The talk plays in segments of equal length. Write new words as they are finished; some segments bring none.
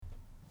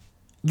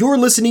You're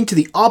listening to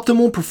the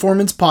Optimal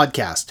Performance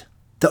Podcast.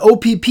 The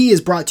OPP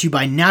is brought to you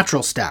by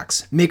Natural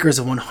Stacks, makers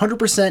of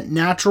 100%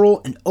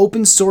 natural and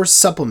open source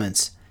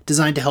supplements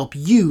designed to help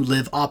you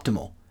live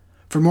optimal.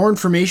 For more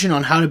information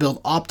on how to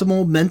build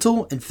optimal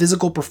mental and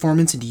physical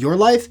performance into your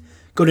life,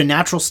 go to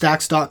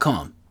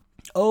naturalstacks.com.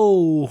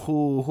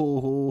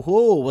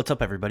 What's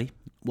up, everybody?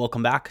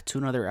 Welcome back to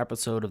another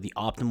episode of the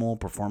Optimal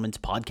Performance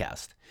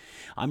Podcast.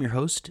 I'm your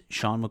host,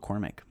 Sean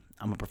McCormick.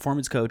 I'm a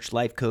performance coach,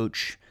 life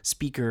coach,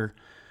 speaker,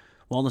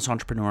 wellness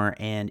entrepreneur,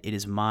 and it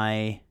is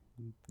my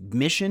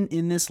mission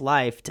in this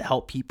life to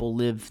help people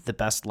live the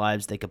best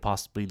lives they could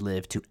possibly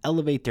live, to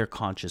elevate their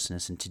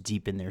consciousness and to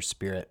deepen their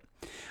spirit.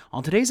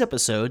 On today's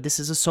episode, this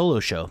is a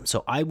solo show,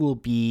 so I will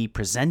be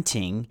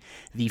presenting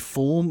the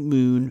Full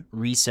Moon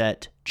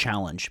Reset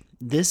Challenge.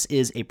 This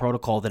is a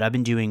protocol that I've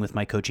been doing with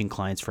my coaching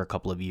clients for a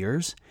couple of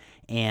years,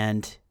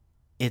 and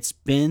it's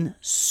been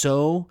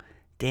so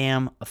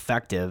damn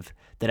effective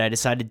that I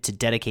decided to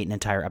dedicate an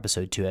entire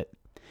episode to it.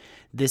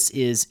 This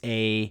is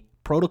a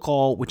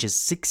protocol which is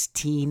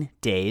 16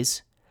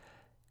 days,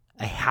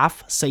 a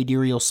half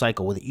sidereal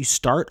cycle with it. You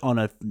start on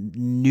a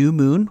new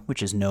moon,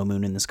 which is no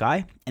moon in the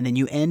sky, and then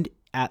you end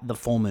at the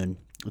full moon.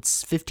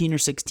 It's 15 or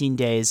 16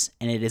 days,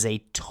 and it is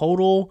a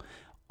total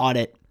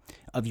audit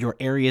of your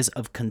areas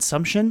of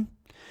consumption,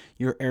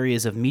 your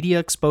areas of media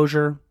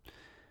exposure,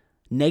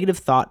 negative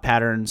thought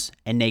patterns,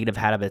 and negative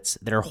habits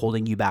that are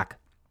holding you back.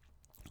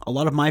 A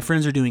lot of my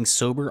friends are doing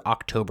Sober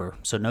October,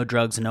 so no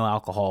drugs and no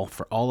alcohol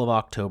for all of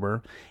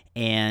October.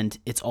 And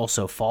it's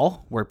also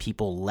fall, where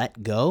people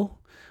let go,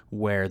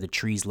 where the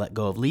trees let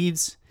go of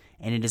leaves.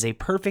 And it is a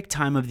perfect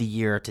time of the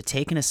year to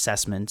take an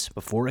assessment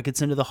before it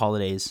gets into the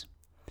holidays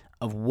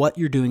of what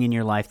you're doing in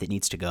your life that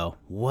needs to go,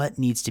 what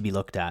needs to be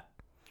looked at.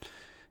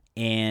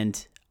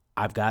 And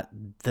I've got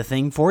the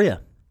thing for you.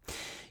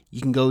 You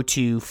can go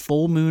to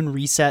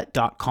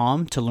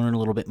fullmoonreset.com to learn a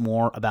little bit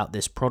more about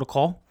this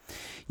protocol.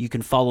 You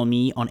can follow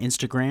me on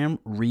Instagram,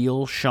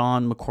 Real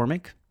Sean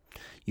McCormick.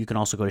 You can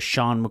also go to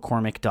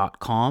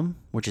seanmccormick.com,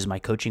 which is my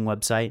coaching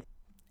website.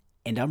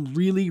 And I'm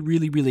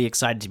really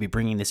excited to be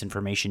bringing this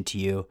information to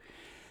you.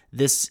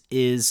 This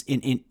is,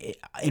 in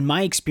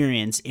my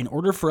experience, in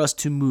order for us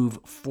to move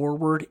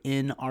forward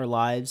in our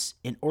lives,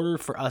 in order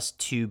for us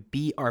to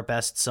be our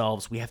best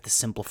selves, we have to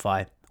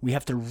simplify. We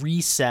have to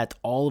reset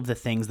all of the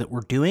things that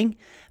we're doing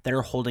that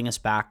are holding us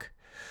back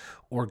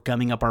or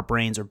gumming up our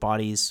brains or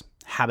bodies,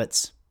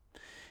 habits.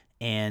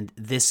 And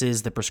this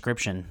is the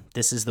prescription.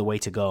 This is the way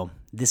to go.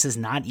 This is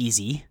not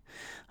easy.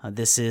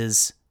 This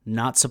is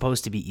not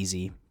supposed to be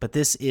easy, but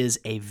this is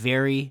a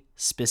very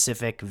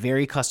specific,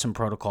 very custom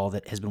protocol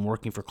that has been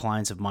working for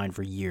clients of mine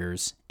for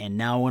years. And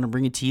now I want to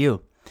bring it to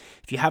you.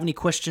 If you have any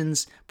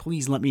questions,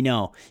 please let me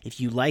know.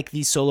 If you like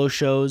these solo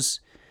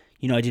shows,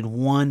 I did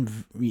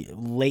one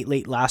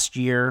late last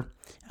year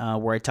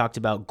where I talked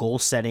about goal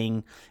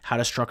setting, how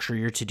to structure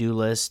your to-do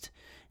list,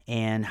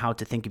 and how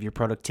to think of your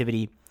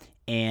productivity.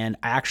 And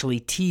I actually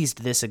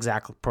teased this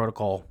exact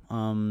protocol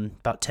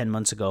about 10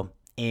 months ago.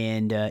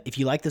 And if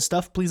you like this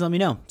stuff, please let me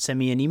know. Send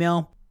me an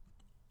email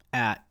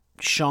at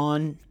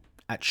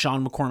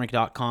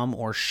sean@seanmccormick.com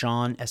or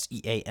Sean,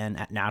 SEAN,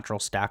 at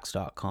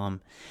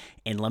naturalstacks.com.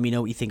 And let me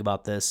know what you think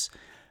about this.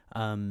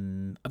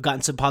 I've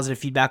gotten some positive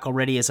feedback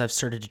already as I've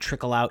started to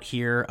trickle out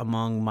here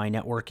among my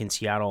network in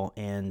Seattle.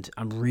 And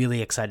I'm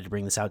really excited to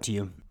bring this out to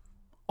you.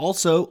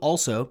 Also,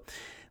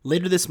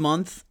 later this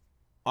month,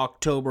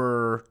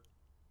 October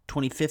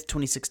 25th,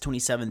 26th,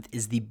 27th,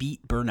 is the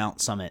Beat Burnout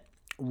Summit.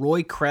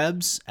 Roy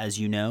Krebs, as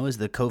you know, is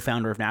the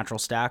co-founder of Natural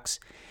Stacks,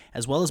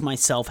 as well as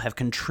myself, have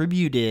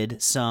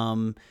contributed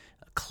some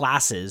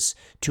classes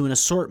to an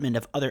assortment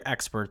of other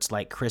experts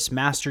like Chris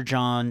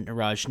Masterjohn,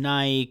 Niraj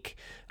Naik,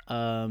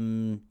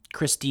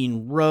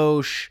 Christine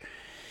Roche,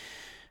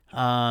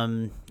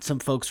 some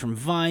folks from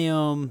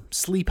Viome,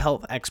 sleep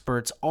health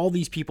experts. All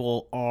these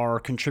people are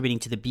contributing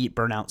to the Beat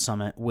Burnout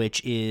Summit,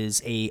 which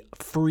is a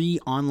free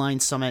online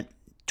summit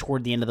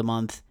toward the end of the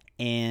month,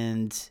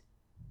 and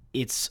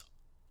it's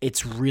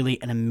really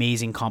an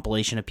amazing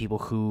compilation of people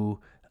who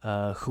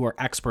are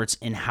experts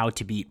in how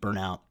to beat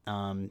burnout.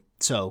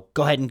 So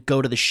go ahead and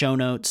go to the show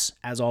notes,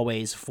 as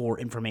always, for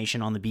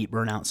information on the Beat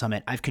Burnout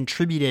Summit. I've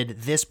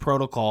contributed this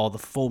protocol, the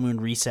Full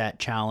Moon Reset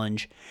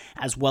Challenge,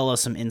 as well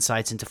as some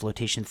insights into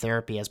flotation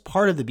therapy as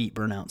part of the Beat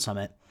Burnout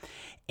Summit.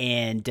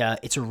 And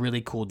it's a really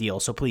cool deal.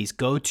 So please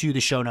go to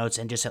the show notes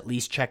and just at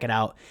least check it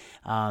out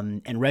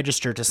and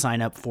register to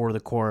sign up for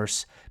the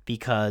course,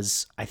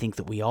 because I think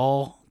that we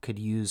all could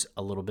use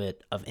a little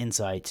bit of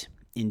insight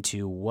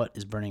into what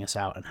is burning us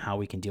out and how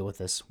we can deal with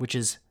this, which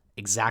is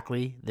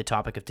exactly the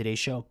topic of today's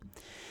show.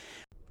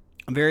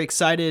 I'm very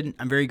excited.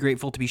 I'm very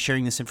grateful to be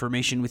sharing this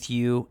information with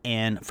you.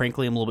 And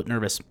frankly, I'm a little bit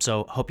nervous.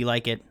 So hope you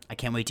like it. I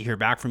can't wait to hear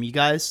back from you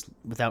guys.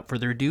 Without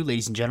further ado,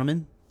 ladies and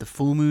gentlemen, the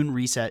Full Moon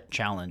Reset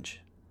Challenge.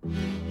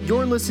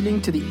 You're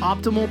listening to the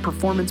Optimal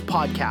Performance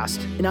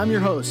Podcast, and I'm your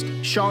host,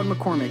 Sean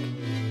McCormick.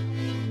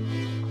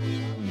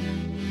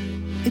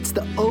 It's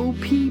the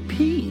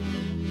OPP.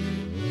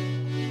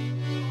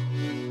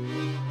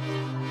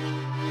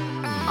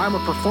 I'm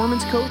a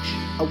performance coach,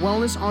 a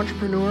wellness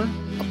entrepreneur,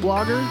 a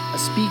blogger, a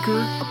speaker,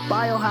 a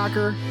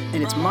biohacker,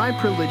 and it's my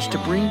privilege to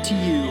bring to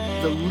you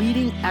the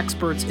leading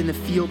experts in the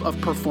field of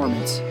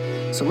performance.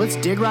 So let's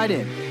dig right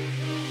in.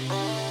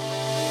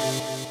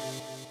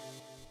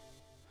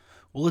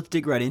 Well, let's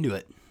dig right into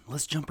it.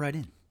 Let's jump right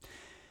in.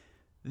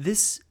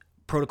 This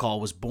protocol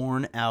was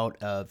born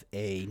out of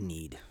a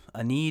need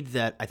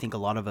that I think a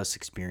lot of us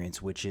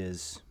experience, which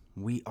is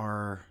we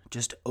are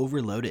just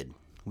overloaded.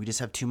 We just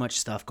have too much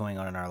stuff going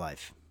on in our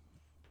life.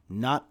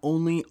 Not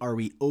only are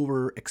we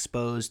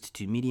overexposed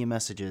to media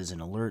messages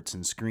and alerts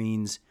and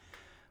screens,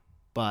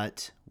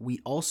 but we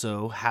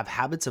also have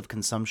habits of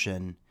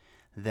consumption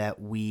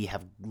that we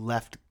have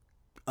left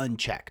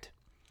unchecked.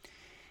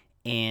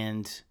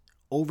 And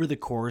over the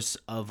course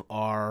of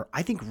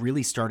I think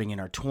really starting in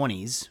our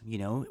 20s,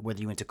 whether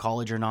you went to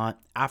college or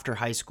not, after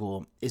high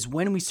school, is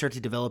when we start to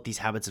develop these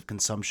habits of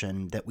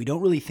consumption that we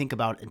don't really think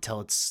about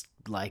until it's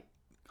like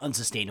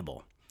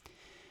unsustainable.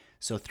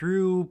 So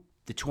through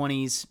the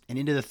 20s and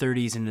into the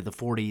 30s, into the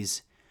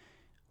 40s,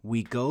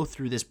 we go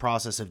through this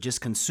process of just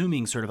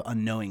consuming sort of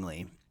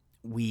unknowingly.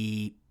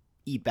 We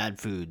eat bad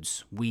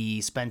foods.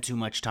 We spend too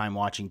much time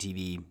watching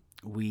TV.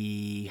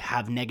 We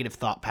have negative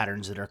thought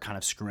patterns that are kind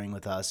of screwing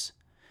with us.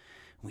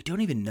 We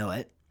don't even know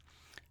it.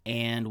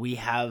 And we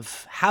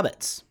have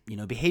habits,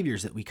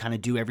 behaviors that we kind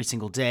of do every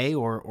single day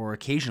or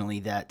occasionally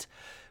that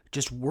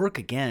just work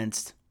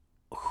against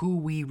who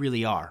we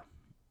really are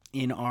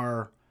in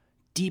our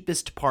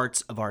deepest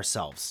parts of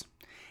ourselves.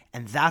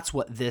 And that's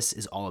what this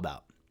is all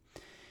about.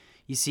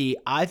 You see,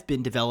 I've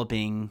been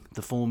developing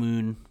the Full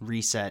Moon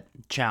Reset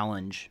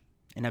Challenge,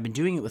 and I've been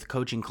doing it with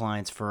coaching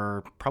clients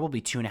for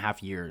probably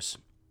 2.5 years.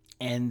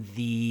 And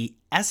the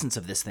essence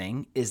of this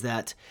thing is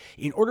that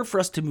in order for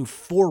us to move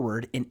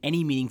forward in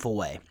any meaningful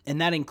way,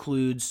 and that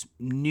includes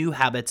new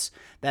habits,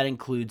 that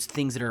includes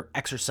things that are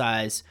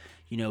exercise,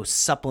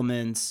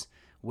 supplements,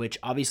 which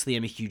obviously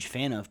I'm a huge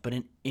fan of, but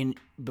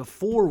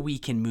before we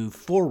can move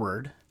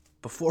forward,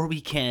 before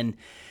we can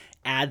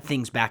add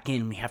things back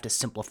in, we have to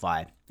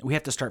simplify. We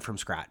have to start from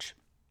scratch.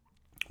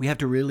 We have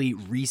to really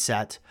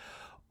reset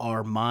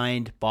our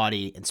mind,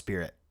 body, and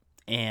spirit.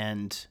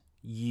 And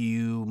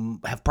you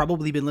have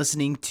probably been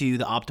listening to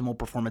the Optimal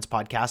Performance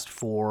Podcast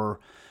for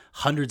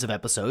hundreds of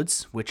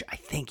episodes, which I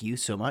thank you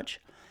so much.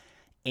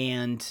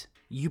 And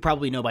you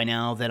probably know by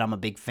now that I'm a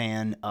big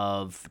fan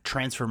of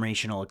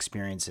transformational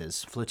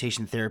experiences,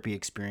 flotation therapy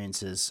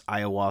experiences,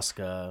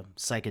 ayahuasca,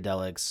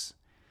 psychedelics.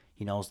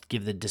 I'll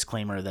give the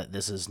disclaimer that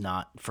this is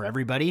not for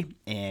everybody,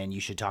 and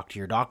you should talk to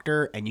your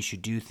doctor, and you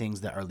should do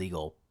things that are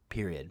legal,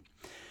 period.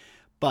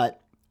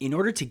 But in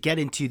order to get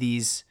into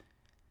the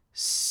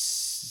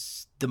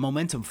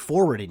momentum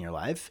forward in your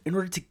life, in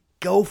order to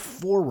go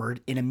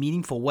forward in a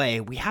meaningful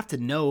way, we have to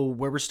know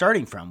where we're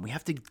starting from. We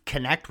have to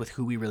connect with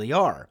who we really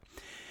are.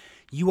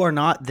 You are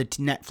not the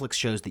Netflix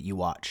shows that you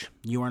watch.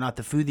 You are not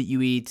the food that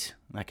you eat.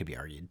 That could be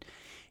argued.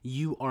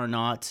 You are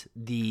not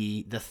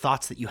the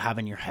thoughts that you have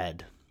in your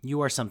head.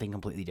 You are something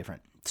completely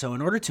different. So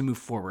in order to move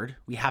forward,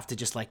 we have to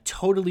just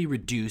totally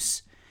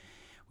reduce.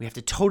 We have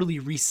to totally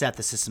reset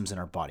the systems in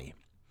our body.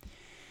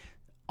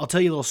 I'll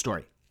tell you a little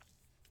story.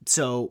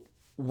 So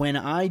when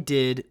I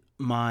did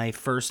my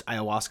first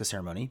ayahuasca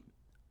ceremony,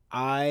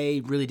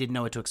 I really didn't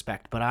know what to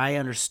expect, but I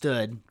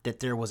understood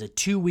that there was a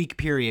 2-week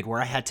period where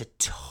I had to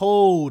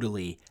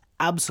totally,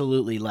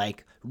 absolutely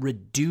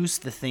reduce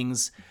the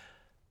things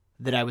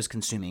that I was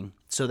consuming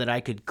so that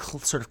I could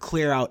sort of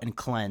clear out and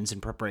cleanse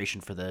in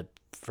preparation for the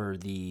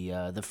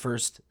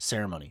first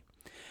ceremony.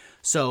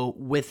 So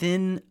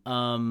within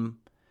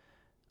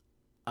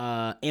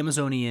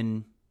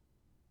Amazonian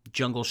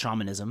jungle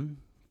shamanism,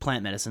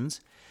 plant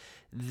medicines,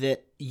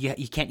 that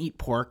you can't eat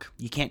pork,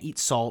 you can't eat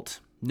salt,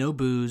 no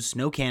booze,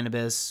 no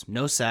cannabis,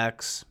 no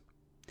sex.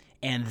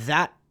 And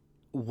that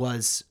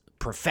was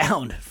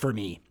profound for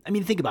me. I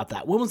mean, think about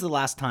that. When was the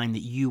last time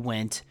that you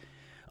went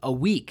a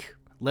week,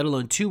 let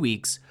alone 2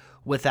 weeks,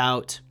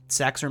 without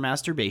sex or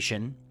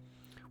masturbation,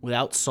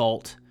 without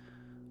salt,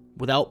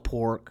 without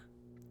pork,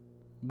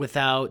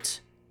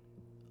 without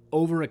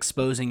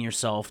overexposing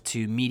yourself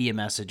to media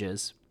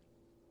messages?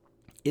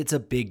 It's a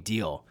big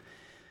deal.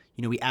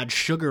 We add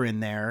sugar in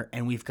there,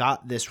 and we've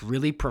got this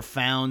really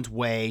profound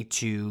way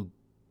to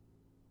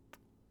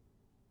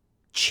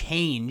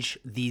change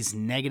these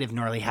negative,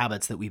 gnarly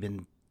habits that we've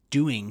been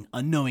doing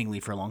unknowingly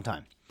for a long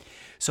time.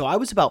 So I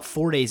was about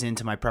 4 days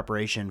into my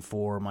preparation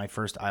for my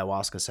first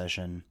ayahuasca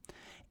session,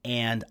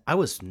 and I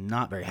was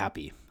not very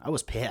happy. I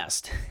was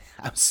pissed.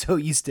 I was so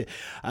used to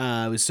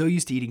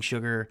eating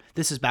sugar.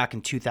 This is back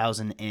in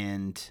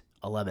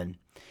 2011.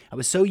 I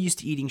was so used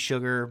to eating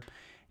sugar.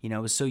 I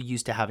was so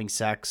used to having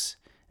sex.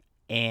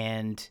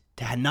 And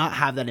to not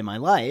have that in my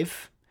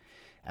life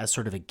as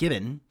sort of a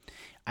given,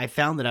 I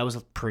found that I was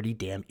pretty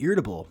damn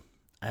irritable.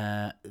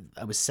 I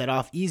was set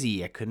off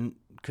easy. I couldn't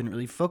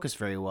really focus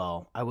very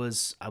well. I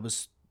was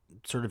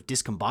sort of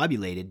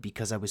discombobulated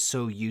because I was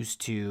so used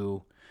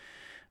to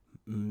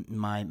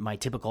my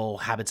typical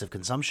habits of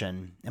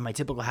consumption and my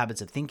typical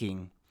habits of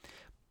thinking.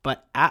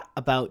 But at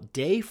about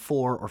day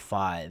 4 or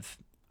 5,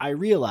 I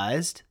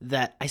realized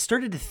that I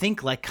started to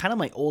think like kind of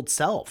my old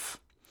self.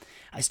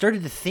 I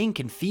started to think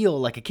and feel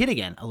like a kid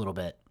again a little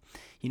bit.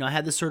 I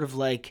had this sort of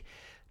like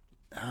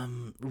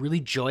really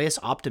joyous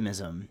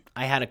optimism.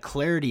 I had a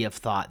clarity of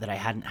thought that I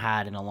hadn't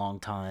had in a long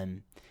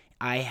time.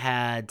 I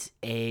had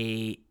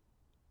a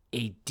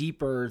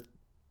deeper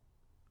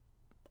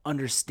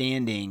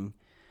understanding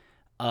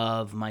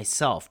of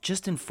myself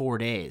just in 4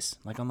 days,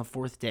 like on the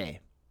fourth day.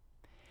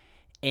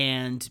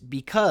 And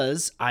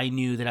because I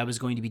knew that I was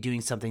going to be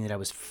doing something that I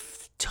was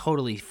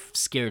totally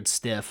scared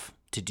stiff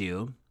to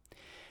do,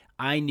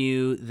 I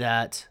knew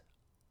that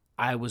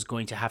I was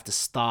going to have to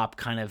stop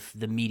kind of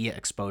the media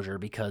exposure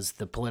because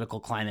the political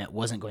climate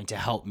wasn't going to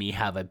help me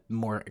have a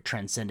more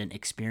transcendent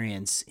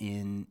experience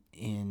in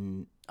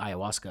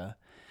ayahuasca.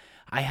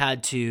 I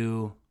had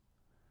to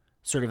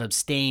sort of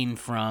abstain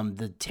from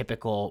the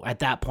typical, at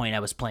that point I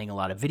was playing a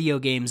lot of video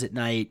games at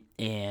night,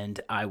 and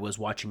I was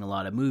watching a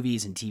lot of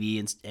movies and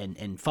TV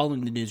and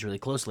following the news really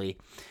closely.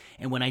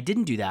 And when I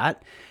didn't do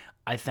that,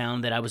 I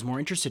found that I was more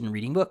interested in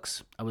reading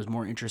books. I was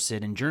more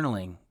interested in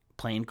journaling,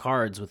 playing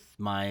cards with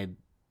my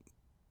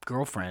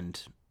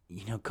girlfriend,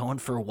 going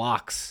for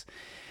walks.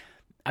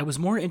 I was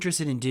more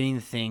interested in doing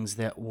the things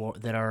that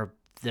are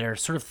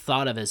sort of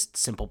thought of as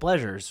simple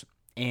pleasures.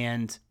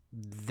 And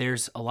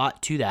there's a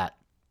lot to that.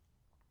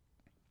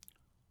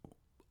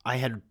 I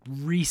had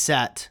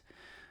reset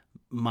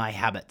my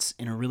habits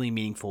in a really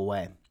meaningful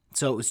way.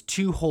 So it was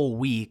 2 whole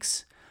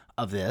weeks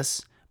of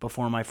this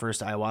before my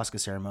first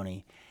ayahuasca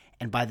ceremony.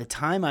 And by the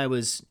time I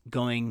was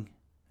going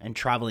and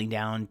traveling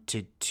down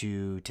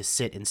to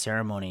sit in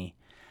ceremony,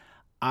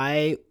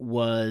 I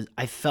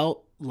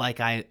felt like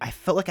I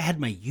had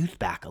my youth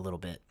back a little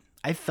bit.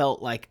 I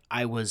felt like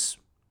I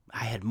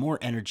had more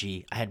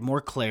energy, I had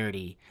more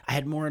clarity, I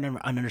had more an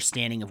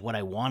understanding of what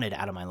I wanted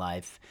out of my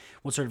life,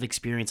 what sort of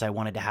experience I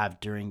wanted to have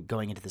during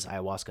going into this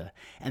ayahuasca.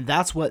 And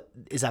that's what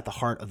is at the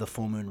heart of the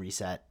Full Moon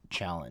Reset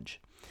Challenge.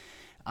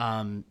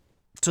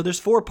 So there's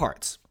 4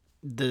 parts.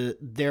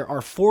 There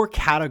are 4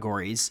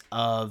 categories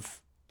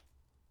of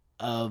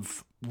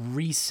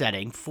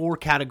resetting, 4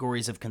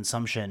 categories of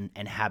consumption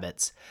and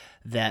habits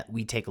that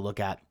we take a look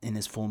at in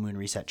this Full Moon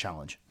Reset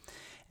Challenge.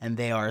 And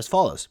they are as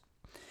follows.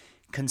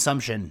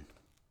 Consumption: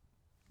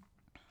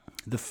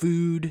 the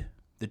food,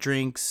 the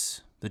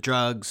drinks, the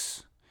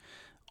drugs,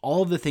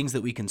 all of the things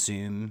that we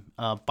consume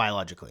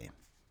biologically.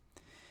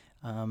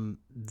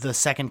 The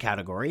second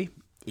category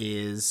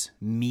is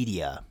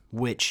media,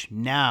 which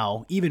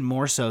now, even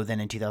more so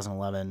than in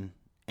 2011,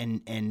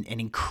 and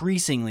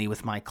increasingly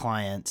with my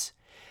clients,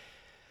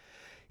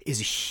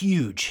 is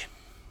huge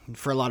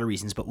for a lot of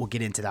reasons, but we'll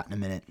get into that in a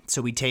minute.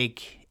 So we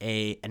take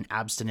an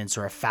abstinence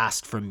or a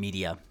fast from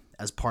media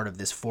as part of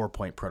this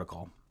 4-point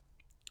protocol.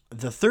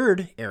 The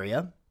third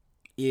area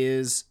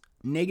is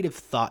negative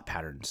thought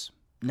patterns.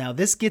 Now,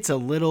 this gets a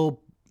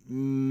little,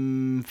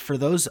 for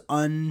those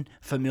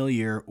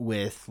unfamiliar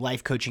with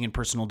life coaching and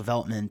personal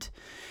development,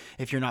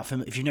 if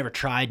you've never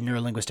tried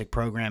neurolinguistic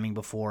programming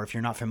before, if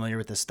you're not familiar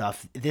with this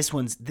stuff,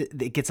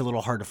 it gets a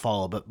little hard to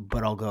follow,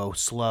 but I'll go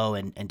slow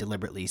and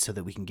deliberately so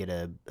that we can get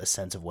a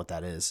sense of what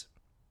that is.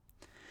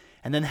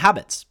 And then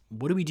habits.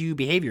 What do we do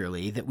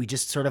behaviorally that we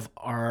just sort of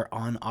are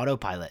on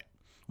autopilot?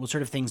 What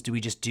sort of things do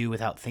we just do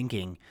without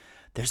thinking?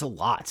 There's a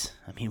lot.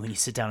 I mean, when you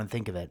sit down and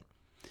think of it.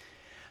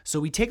 So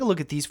we take a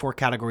look at these 4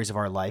 categories of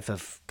our life,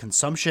 of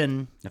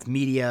consumption, of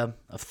media,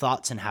 of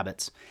thoughts and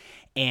habits,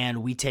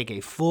 and we take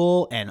a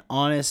full and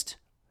honest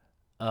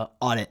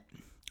audit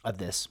of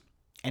this.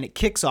 And it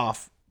kicks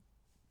off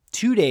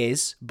 2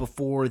 days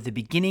before the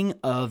beginning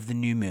of the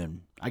new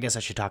moon. I guess I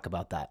should talk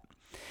about that.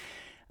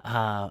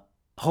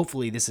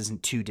 Hopefully this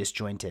isn't too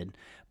disjointed,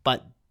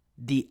 but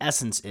the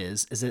essence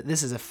is that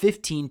this is a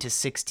 15 to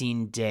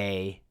 16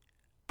 day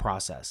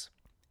process.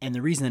 And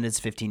the reason that it's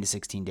 15 to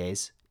 16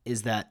 days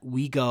is that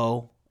we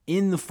go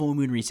in the Full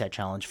Moon Reset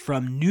Challenge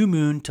from new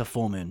moon to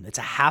full moon. It's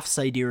a half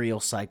sidereal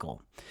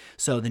cycle.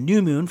 So the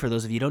new moon, for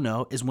those of you who don't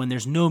know, is when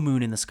there's no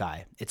moon in the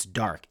sky. It's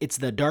dark. It's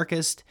the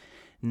darkest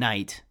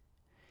night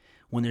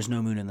when there's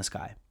no moon in the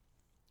sky.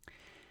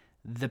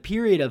 The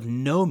period of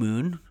no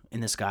moon in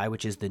the sky,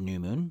 which is the new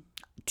moon,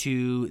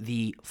 to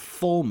the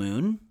full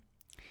moon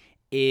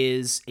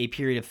is a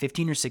period of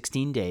 15 or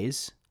 16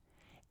 days,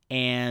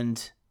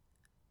 and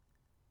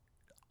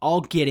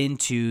I'll get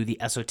into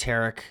the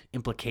esoteric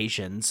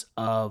implications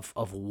of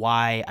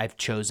why I've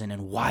chosen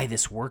and why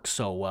this works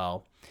so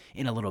well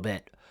in a little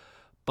bit.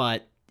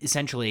 But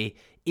essentially,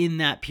 in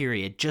that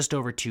period, just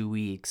over 2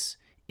 weeks,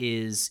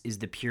 is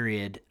the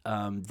period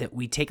that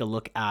we take a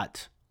look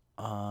at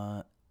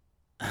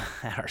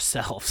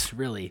ourselves,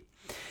 really.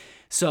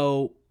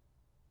 So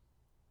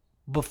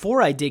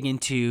before I dig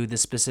into the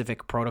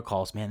specific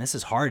protocols, man, this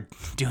is hard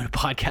doing a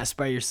podcast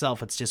by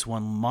yourself. It's just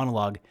one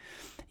monologue,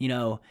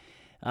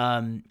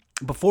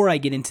 before I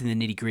get into the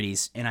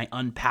nitty-gritties and I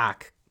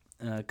unpack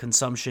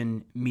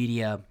consumption,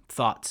 media,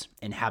 thoughts,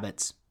 and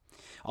habits,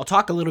 I'll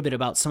talk a little bit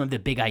about some of the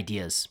big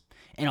ideas,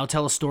 and I'll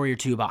tell a story or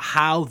two about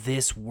how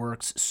this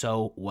works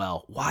so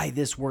well, why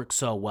this works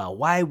so well,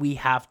 why we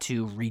have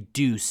to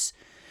reduce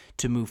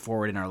to move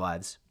forward in our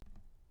lives.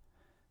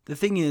 The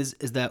thing is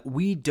that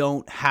we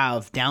don't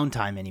have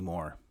downtime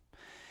anymore.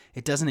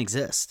 It doesn't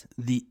exist.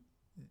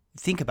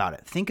 Think about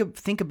it.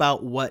 Think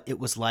about what it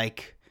was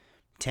like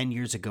 10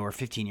 years ago or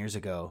 15 years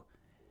ago,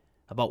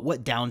 about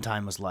what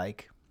downtime was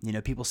like.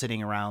 People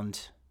sitting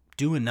around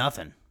doing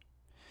nothing.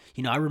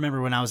 I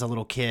remember when I was a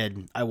little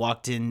kid, I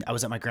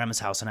was at my grandma's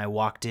house and I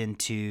walked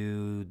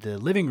into the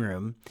living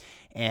room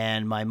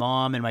and my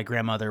mom and my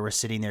grandmother were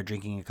sitting there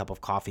drinking a cup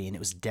of coffee and it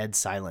was dead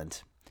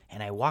silent.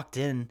 And I walked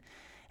in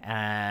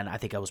and I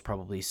think I was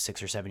probably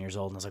 6 or 7 years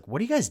old and I was like,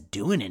 what are you guys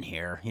doing in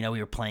here? We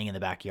were playing in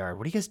the backyard.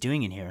 What are you guys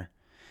doing in here?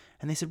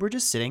 And they said, we're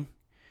just sitting.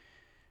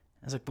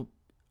 I was like, well,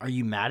 are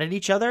you mad at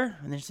each other?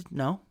 And they said,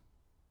 no.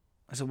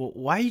 I said, well,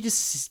 why are you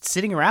just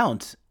sitting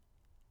around?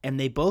 And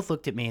they both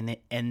looked at me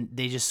and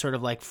they just sort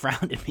of like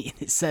frowned at me and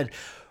they said,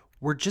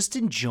 we're just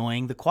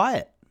enjoying the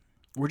quiet.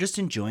 We're just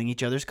enjoying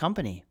each other's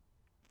company.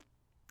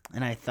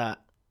 And I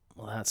thought,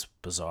 well, that's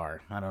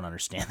bizarre. I don't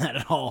understand that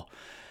at all.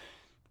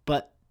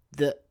 But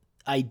the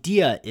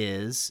idea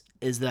is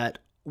that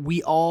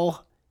we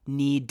all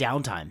need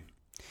downtime.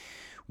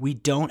 We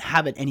don't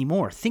have it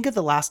anymore. Think of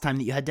the last time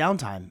that you had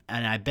downtime,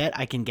 and I bet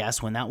I can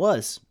guess when that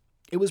was.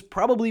 It was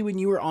probably when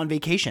you were on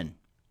vacation.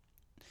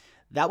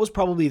 That was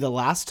probably the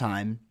last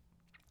time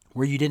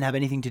where you didn't have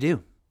anything to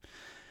do,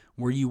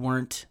 where you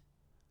weren't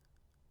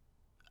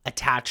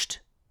attached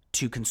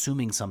to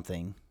consuming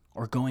something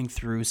or going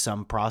through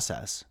some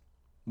process,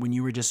 when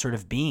you were just sort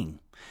of being.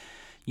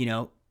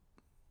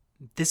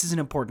 This is an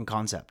important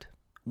concept.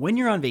 When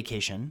you're on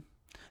vacation,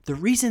 the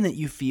reason that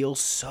you feel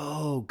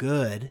so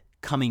good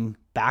coming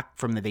back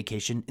from the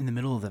vacation, in the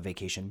middle of the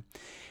vacation,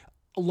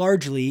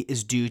 largely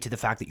is due to the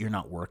fact that you're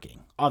not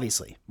working,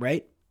 obviously,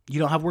 right? You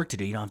don't have work to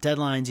do. You don't have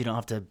deadlines. You don't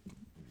have to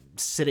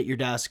sit at your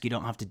desk. You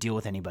don't have to deal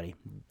with anybody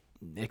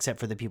except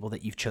for the people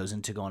that you've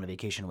chosen to go on a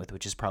vacation with,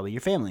 which is probably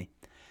your family.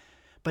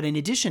 But in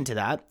addition to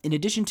that, in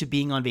addition to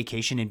being on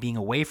vacation and being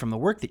away from the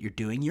work that you're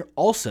doing, you're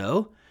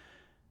also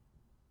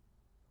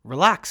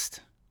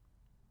relaxed.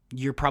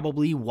 You're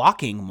probably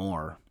walking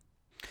more.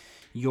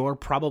 You're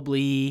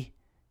probably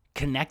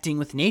connecting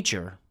with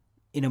nature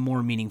in a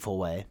more meaningful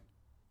way.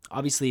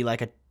 Obviously,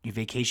 like a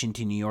vacation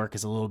to New York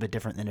is a little bit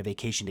different than a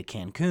vacation to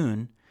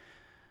Cancun,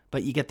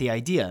 but you get the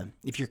idea.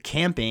 If you're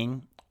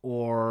camping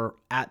or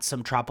at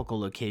some tropical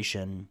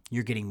location,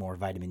 you're getting more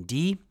vitamin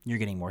D, you're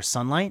getting more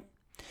sunlight,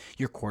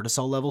 your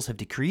cortisol levels have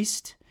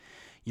decreased,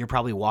 you're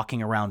probably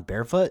walking around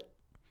barefoot,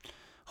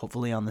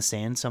 hopefully on the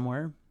sand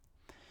somewhere.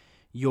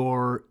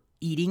 You're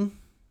eating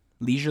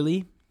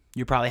leisurely,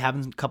 you're probably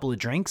having a couple of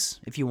drinks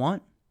if you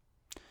want.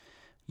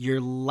 You're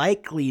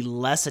likely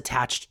less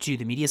attached to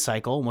the media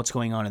cycle and what's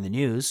going on in the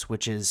news,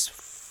 which is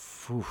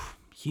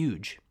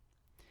huge.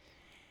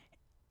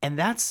 And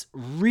that's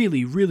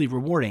really, really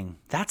rewarding.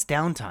 That's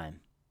downtime.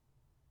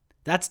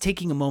 That's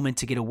taking a moment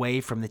to get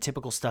away from the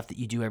typical stuff that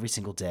you do every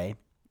single day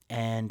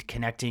and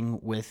connecting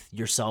with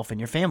yourself and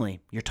your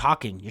family. You're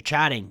talking, you're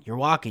chatting, you're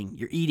walking,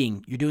 you're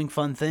eating, you're doing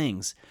fun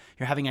things,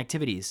 you're having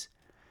activities.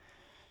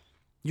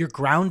 You're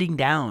grounding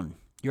down.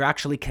 You're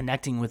actually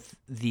connecting with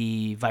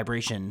the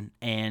vibration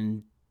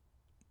and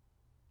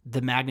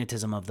the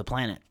magnetism of the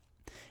planet.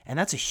 And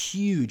that's a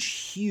huge,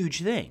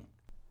 huge thing.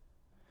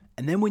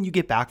 And then when you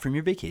get back from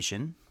your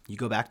vacation, you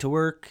go back to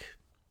work,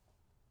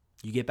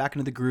 you get back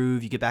into the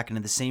groove, you get back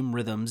into the same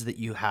rhythms that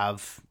you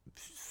have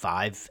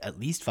at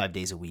least 5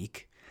 days a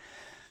week.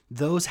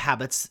 Those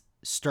habits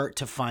start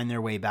to find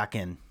their way back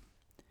in.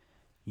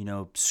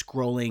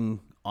 Scrolling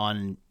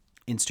on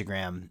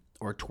Instagram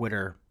or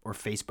Twitter or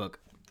Facebook,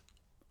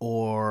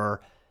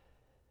 or,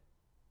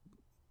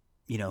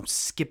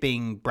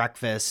 skipping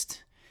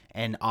breakfast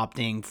and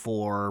opting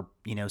for,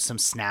 some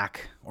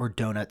snack or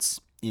donuts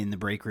in the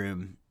break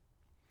room.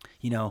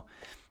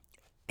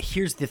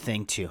 Here's the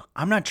thing too.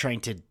 I'm not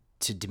trying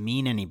to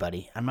demean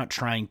anybody. I'm not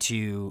trying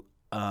to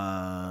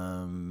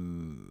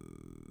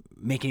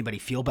make anybody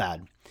feel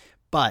bad.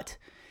 But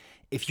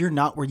if you're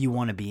not where you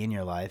want to be in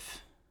your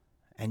life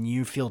and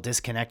you feel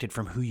disconnected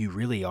from who you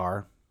really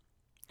are,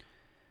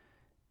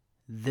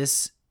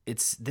 this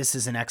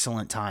is an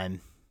excellent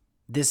time.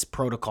 This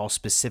protocol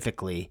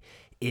specifically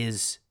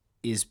is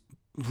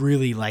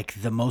really like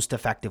the most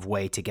effective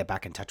way to get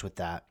back in touch with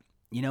that.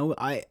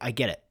 I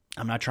get it.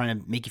 I'm not trying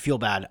to make you feel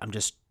bad. I'm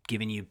just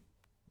giving you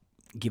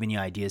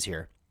ideas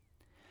here.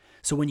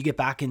 So when you get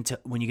back into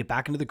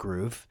the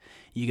groove,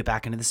 you get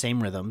back into the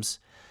same rhythms,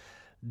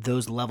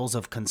 those levels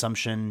of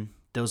consumption,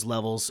 those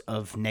levels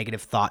of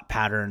negative thought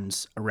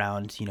patterns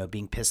around,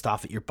 being pissed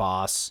off at your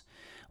boss,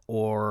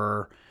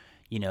 or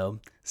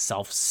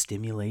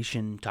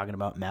self-stimulation, talking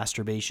about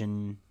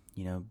masturbation,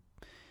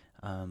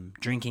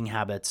 drinking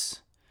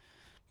habits,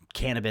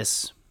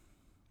 cannabis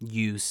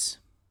use,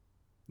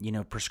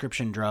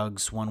 prescription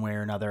drugs one way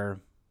or another.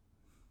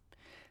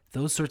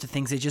 Those sorts of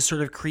things, they just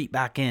sort of creep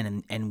back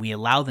in, and we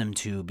allow them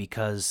to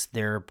because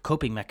they're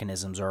coping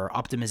mechanisms or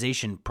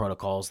optimization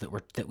protocols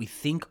that we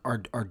think are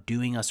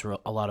doing us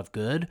a lot of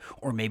good,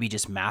 or maybe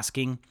just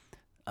masking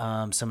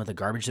some of the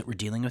garbage that we're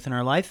dealing with in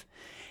our life.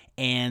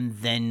 And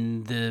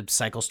then the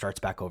cycle starts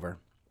back over.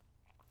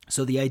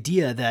 So the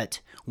idea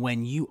that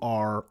when you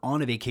are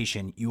on a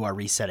vacation, you are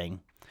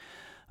resetting,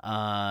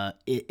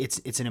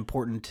 it's an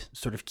important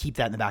sort of keep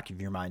that in the back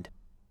of your mind.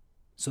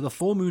 So the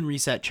full moon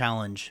reset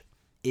challenge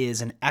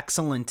is an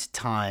excellent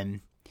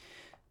time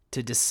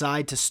to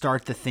decide to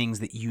start the things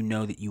that you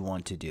know that you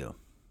want to do.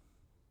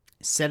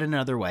 Said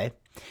another way,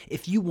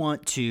 if you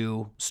want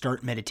to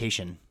start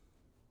meditation,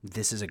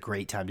 this is a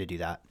great time to do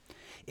that.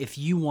 If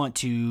you want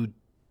to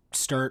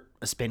start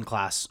a spin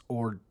class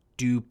or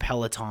do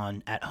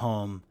Peloton at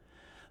home,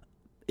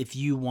 if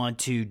you want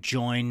to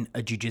join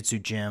a jiu-jitsu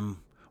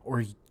gym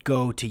or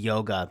go to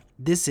yoga,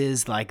 this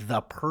is like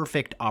the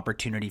perfect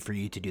opportunity for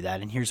you to do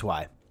that. And here's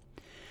why.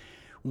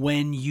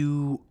 When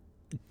you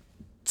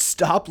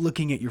stop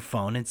looking at your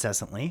phone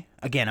incessantly,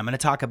 again, I'm going to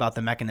talk about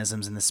the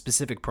mechanisms and the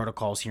specific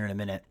protocols here in a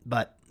minute,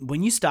 but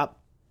when you stop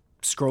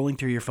scrolling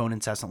through your phone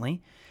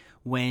incessantly,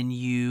 when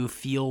you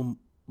feel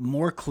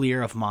more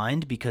clear of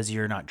mind because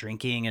you're not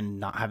drinking and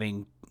not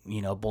having,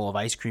 a bowl of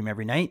ice cream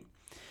every night,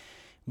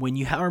 when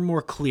you are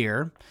more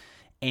clear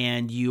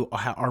and you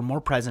are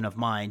more present of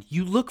mind,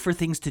 you look for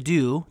things to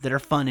do that are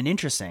fun and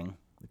interesting,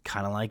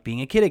 kind of like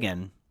being a kid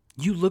again.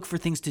 You look for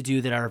things to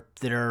do that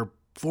are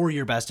for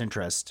your best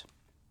interest.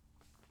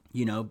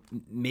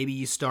 Maybe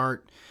you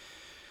start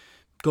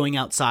going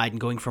outside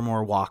and going for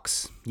more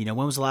walks. When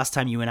was the last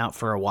time you went out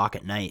for a walk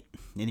at night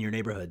in your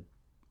neighborhood?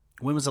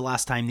 When was the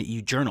last time that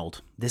you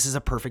journaled? This is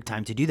a perfect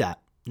time to do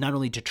that. Not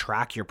only to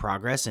track your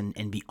progress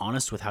and be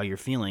honest with how you're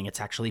feeling,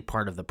 it's actually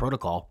part of the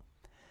protocol.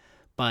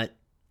 But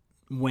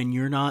when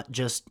you're not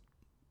just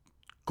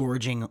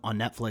gorging on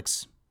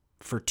Netflix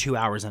for 2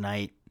 hours a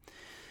night,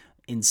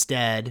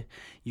 instead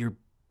you're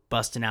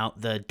busting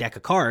out the deck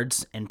of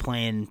cards and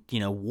playing,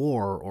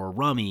 war or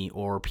rummy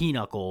or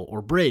pinochle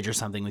or bridge or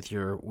something with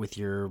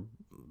your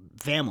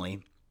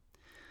family.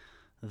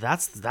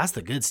 That's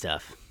the good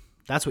stuff.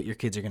 That's what your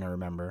kids are going to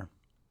remember.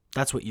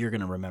 That's what you're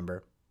going to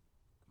remember.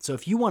 So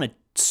if you want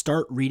to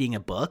start reading a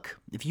book,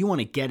 if you want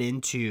to get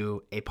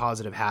into a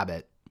positive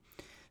habit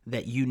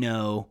that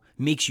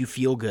makes you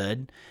feel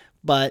good,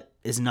 but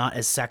is not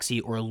as sexy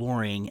or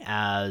alluring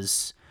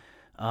as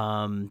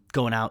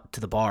going out to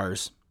the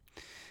bars,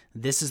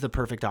 this is the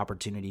perfect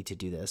opportunity to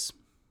do this.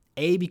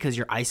 Because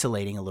you're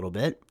isolating a little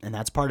bit, and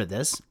that's part of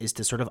this, is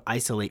to sort of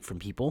isolate from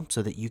people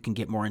so that you can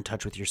get more in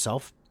touch with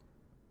yourself.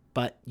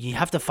 But you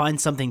have to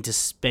find something to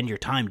spend your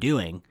time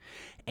doing,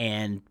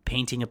 and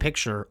painting a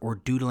picture or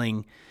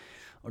doodling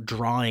or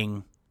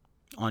drawing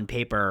on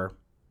paper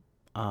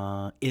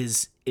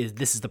is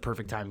this is the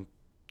perfect time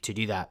to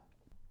do that.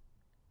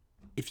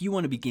 If you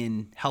want to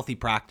begin healthy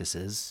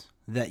practices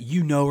that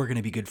are going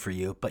to be good for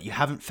you, but you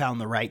haven't found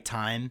the right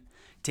time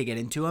to get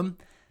into them,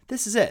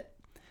 this is it.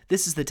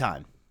 This is the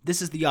time.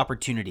 This is the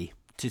opportunity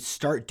to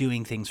start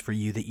doing things for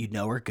you that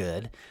are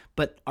good,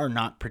 but are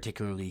not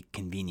particularly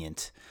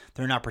convenient.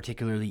 They're not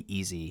particularly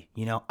easy.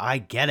 I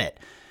get it.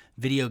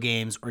 Video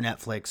games or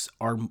Netflix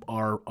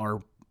are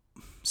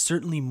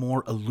certainly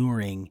more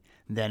alluring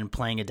than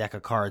playing a deck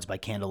of cards by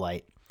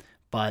candlelight,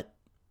 but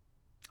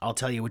I'll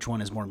tell you which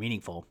one is more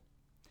meaningful.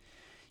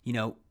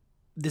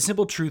 The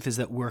simple truth is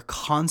that we're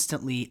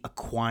constantly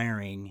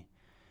acquiring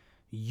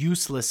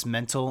useless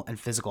mental and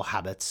physical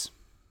habits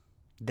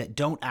that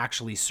don't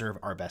actually serve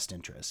our best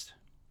interest.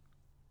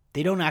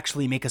 They don't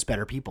actually make us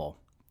better people.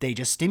 They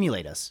just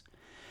stimulate us.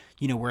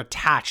 We're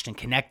attached and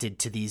connected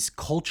to these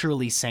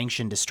culturally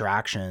sanctioned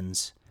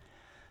distractions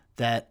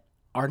that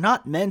are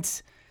not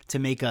meant to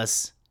make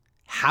us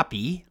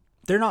happy.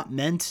 They're not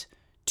meant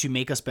to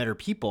make us better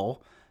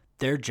people.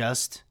 They're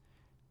just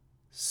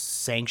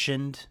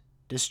sanctioned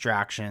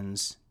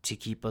distractions to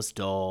keep us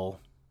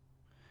dull.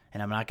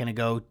 And I'm not going to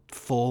go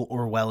full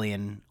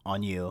Orwellian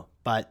on you,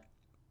 but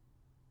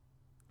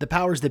the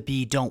powers that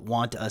be don't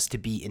want us to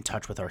be in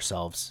touch with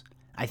ourselves.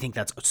 I think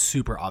that's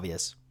super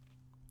obvious.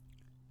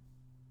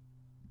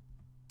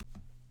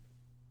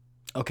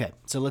 Okay,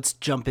 so let's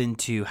jump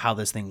into how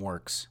this thing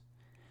works.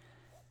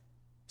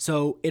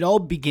 So it all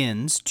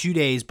begins 2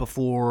 days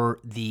before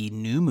the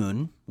new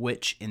moon,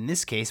 which in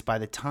this case, by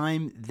the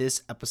time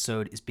this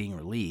episode is being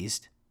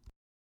released,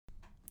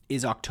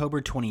 is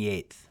October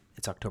 28th.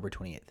 It's October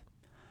 28th.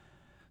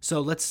 So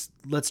let's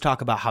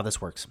talk about how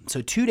this works.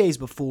 So 2 days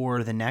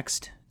before the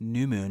next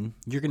new moon,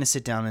 you're going to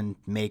sit down and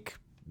make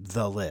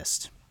the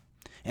list.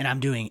 And I'm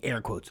doing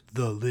air quotes,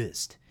 the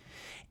list.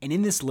 And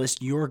in this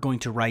list, you're going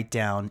to write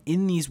down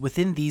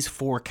within these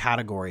 4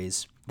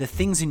 categories, the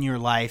things in your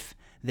life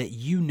that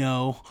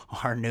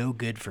are no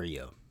good for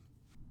you.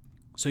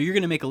 So you're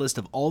going to make a list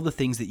of all the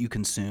things that you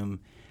consume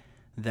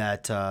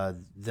that are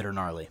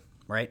gnarly,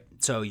 right?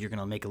 So you're going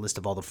to make a list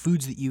of all the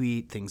foods that you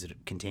eat, things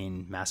that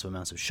contain massive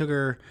amounts of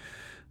sugar.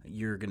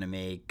 You're going to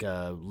make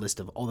a list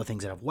of all the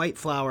things that have white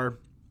flour,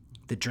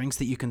 the drinks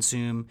that you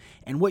consume.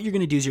 And what you're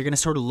going to do is you're going to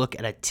sort of look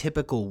at a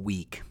typical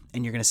week.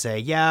 And you're going to say,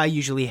 yeah, I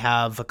usually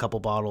have a couple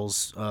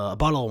bottles, a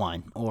bottle of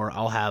wine, or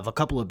I'll have a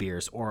couple of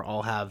beers, or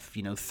I'll have,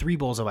 3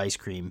 bowls of ice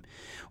cream,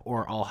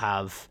 or I'll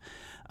have,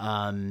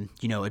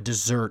 a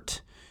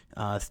dessert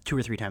 2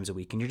 or 3 times a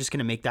week. And you're just going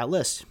to make that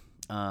list.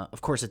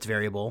 Of course, it's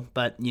variable,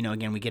 but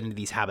again, we get into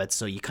these habits,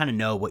 so you kind of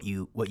know what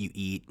you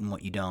eat and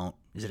what you don't.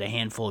 Is it a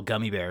handful of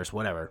gummy bears,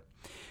 whatever?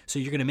 So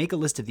you're going to make a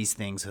list of these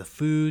things: the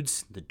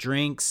foods, the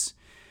drinks,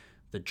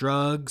 the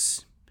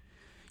drugs.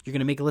 You're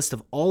going to make a list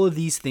of all of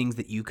these things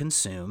that you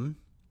consume,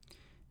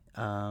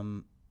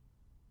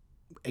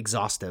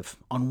 exhaustive,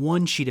 on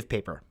one sheet of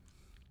paper.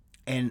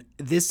 And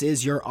this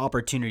is your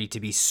opportunity to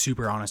be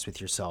super honest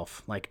with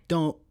yourself. Like,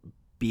 don't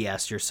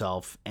BS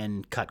yourself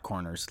and cut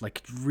corners.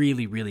 Like,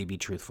 really, really be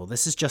truthful.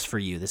 This is just for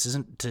you. This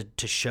isn't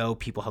to show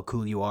people how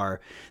cool you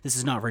are. This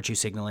is not virtue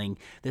signaling.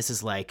 This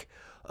is like,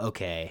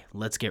 okay,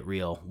 let's get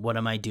real. What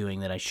am I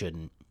doing that I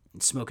shouldn't?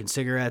 Smoking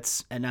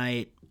cigarettes at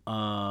night,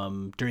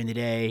 during the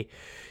day,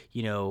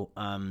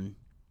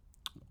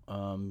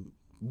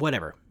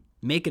 whatever.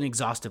 Make an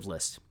exhaustive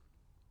list.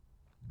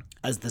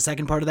 As the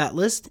second part of that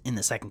list, in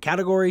the second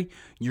category,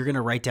 you're going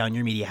to write down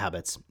your media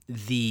habits.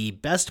 The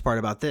best part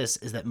about this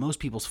is that most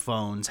people's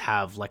phones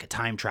have like a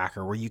time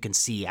tracker where you can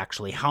see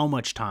actually how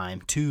much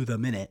time to the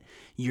minute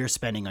you're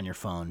spending on your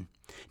phone.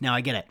 Now,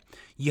 I get it.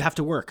 You have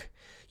to work.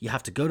 You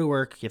have to go to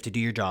work. You have to do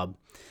your job.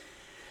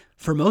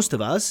 For most of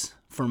us,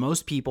 for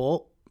most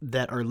people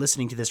that are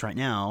listening to this right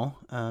now,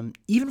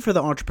 even for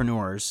the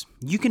entrepreneurs,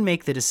 you can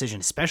make the decision,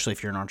 especially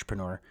if you're an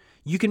entrepreneur,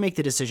 you can make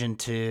the decision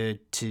to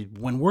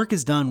when work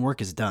is done,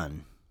 work is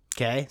done.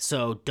 Okay?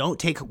 So don't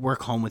take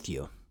work home with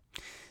you.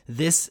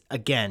 This,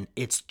 again,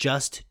 it's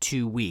just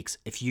 2 weeks.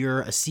 If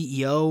you're a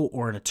CEO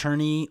or an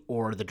attorney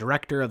or the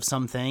director of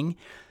something,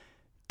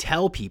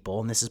 tell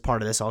people, and this is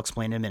part of this, I'll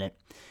explain in a minute,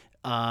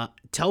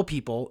 tell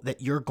people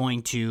that you're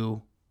going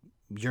to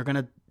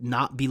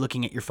not be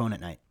looking at your phone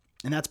at night.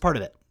 And that's part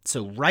of it.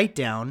 So write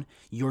down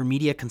your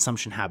media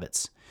consumption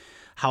habits.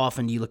 How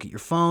often do you look at your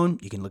phone?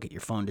 You can look at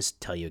your phone to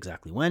tell you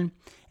exactly when.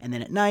 And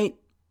then at night,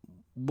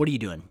 what are you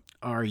doing?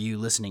 Are you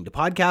listening to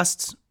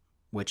podcasts,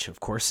 which of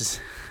course is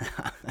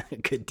a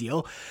good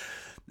deal?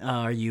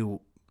 Are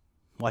you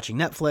watching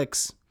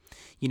Netflix?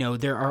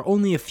 There are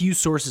only a few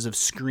sources of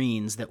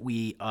screens that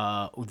we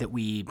are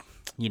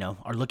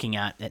looking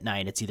at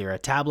night. It's either a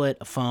tablet,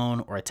 a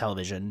phone, or a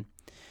television.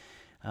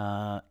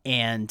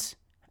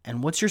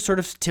 And what's your sort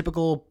of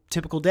typical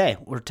day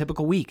or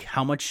typical week?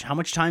 How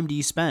much time do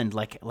you spend?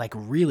 Like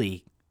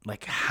really,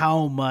 like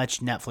how much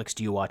Netflix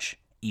do you watch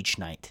each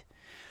night?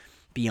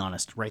 Be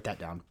honest. Write that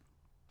down.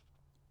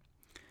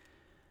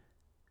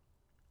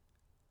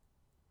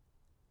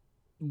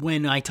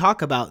 When I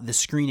talk about the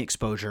screen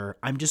exposure,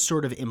 I'm just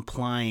sort of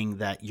implying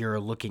that you're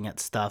looking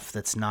at stuff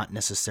that's not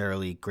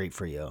necessarily great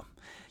for you.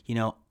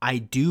 I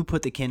do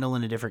put the Kindle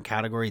in a different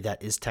category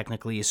that is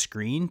technically a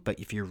screen, but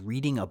if you're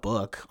reading a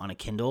book on a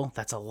Kindle,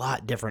 that's a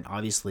lot different,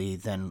 obviously,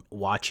 than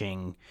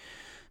watching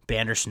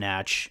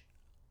Bandersnatch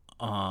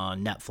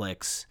on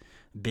Netflix,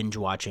 binge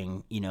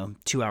watching,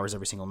 2 hours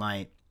every single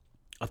night.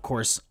 Of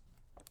course,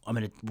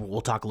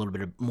 we'll talk a little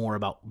bit more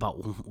about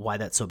why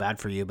that's so bad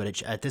for you,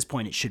 but at this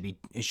point, it should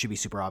be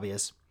super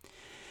obvious.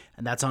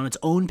 And that's on its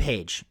own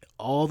page,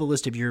 all the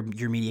list of your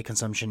media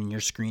consumption and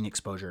your screen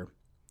exposure.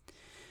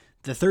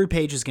 The third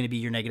page is going to be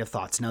your negative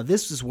thoughts. Now,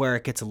 this is where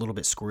it gets a little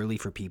bit squirrely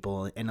for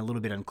people and a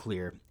little bit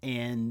unclear.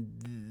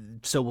 And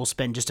so we'll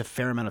spend just a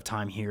fair amount of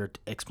time here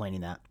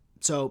explaining that.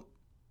 So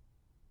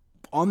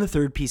on the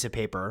third piece of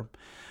paper,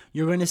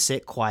 you're going to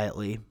sit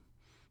quietly,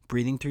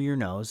 breathing through your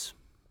nose,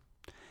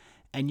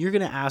 and you're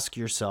going to ask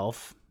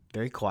yourself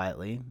very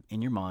quietly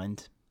in your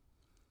mind,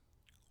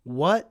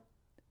 what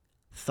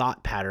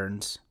thought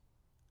patterns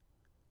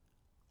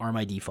are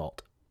my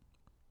default?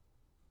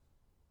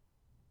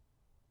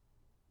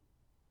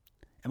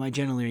 Are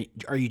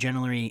you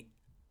generally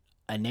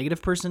a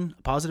negative person,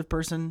 a positive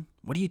person?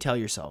 What do you tell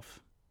yourself?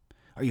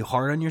 Are you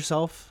hard on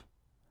yourself?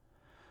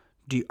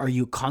 Are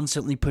you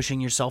constantly pushing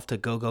yourself to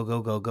go, go,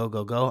 go, go, go,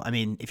 go, go? I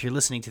mean, if you're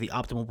listening to the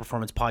Optimal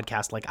Performance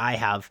podcast like I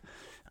have,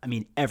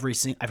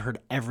 I've heard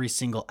every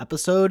single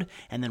episode.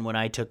 And then when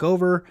I took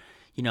over,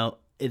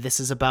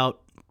 this is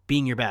about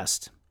being your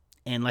best.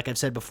 And like I've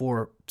said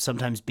before,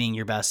 sometimes being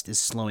your best is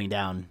slowing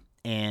down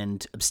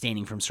and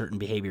abstaining from certain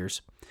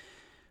behaviors.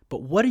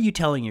 But what are you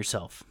telling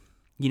yourself?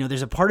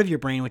 There's a part of your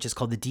brain which is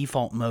called the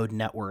default mode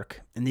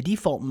network. And the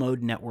default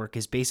mode network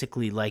is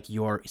basically like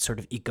your sort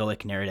of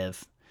egoic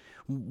narrative.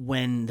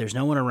 When there's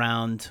no one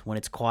around, when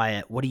it's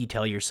quiet, what do you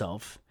tell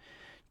yourself?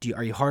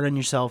 Are you hard on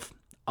yourself?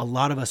 A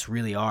lot of us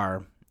really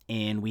are.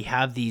 And we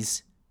have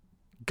these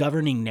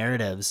governing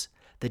narratives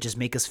that just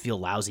make us feel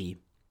lousy.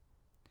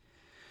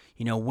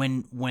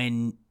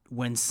 When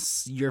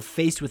you're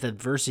faced with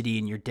adversity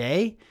in your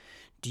day,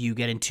 do you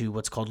get into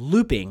what's called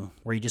looping,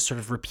 where you just sort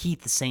of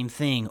repeat the same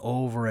thing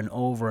over and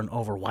over and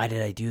over? Why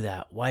did I do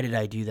that? Why did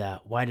I do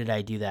that? Why did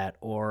I do that?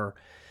 Or,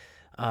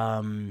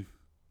 I'll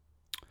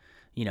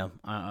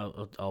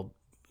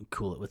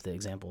cool it with the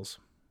examples.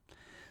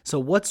 So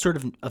what sort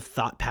of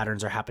thought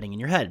patterns are happening in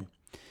your head?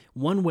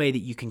 One way that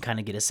you can kind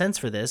of get a sense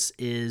for this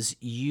is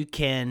you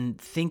can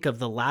think of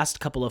the last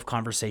couple of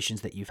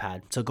conversations that you've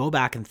had. So go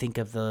back and think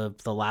of the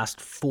last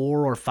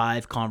 4 or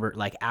 5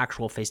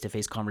 actual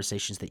face-to-face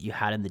conversations that you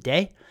had in the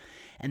day,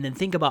 And then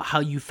think about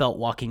how you felt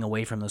walking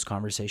away from those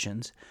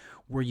conversations.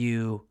 Did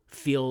you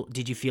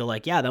feel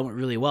like, yeah, that went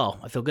really well,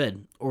 I feel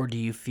good? Or do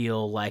you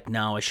feel like,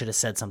 no, I should have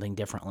said something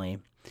differently?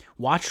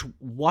 Watch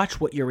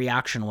what your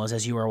reaction was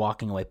as you were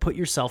walking away. Put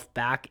yourself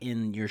back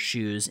in your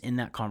shoes in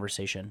that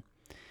conversation.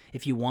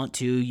 If you want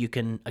to, you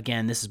can,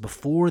 again, this is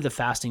before the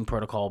fasting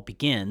protocol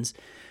begins.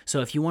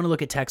 So if you want to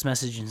look at text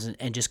messages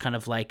and just kind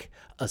of like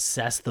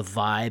assess the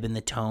vibe and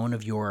the tone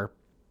of your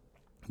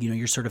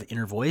sort of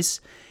inner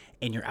voice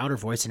and your outer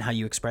voice and how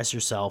you express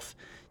yourself,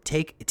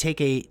 take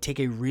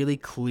a really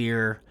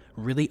clear,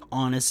 really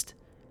honest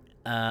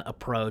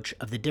approach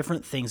of the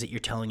different things that you're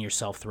telling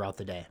yourself throughout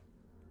the day.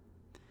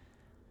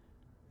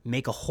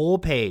 Make a whole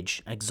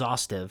page,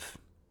 exhaustive.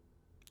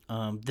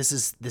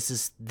 This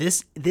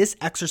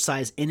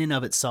exercise in and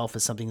of itself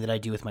is something that I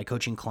do with my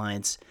coaching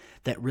clients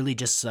that really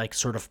just like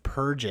sort of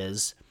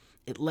purges.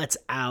 It lets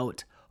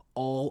out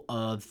all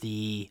of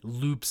the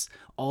loops,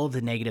 all of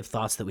the negative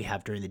thoughts that we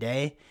have during the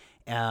day,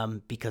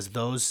 because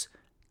those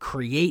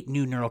create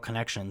new neural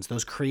connections.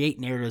 Those create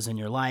narratives in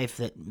your life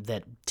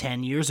that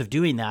 10 years of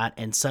doing that,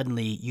 and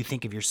suddenly you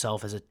think of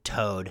yourself as a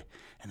toad,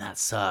 and that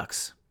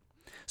sucks.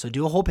 So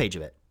do a whole page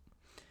of it.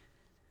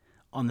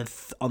 On the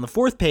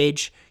fourth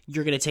page,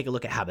 you're going to take a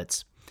look at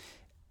habits.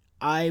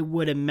 I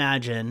would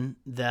imagine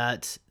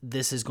that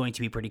this is going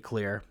to be pretty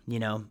clear.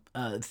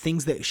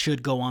 Things that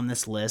should go on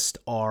this list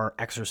are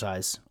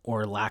exercise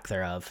or lack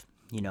thereof.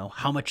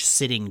 How much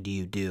sitting do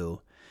you do?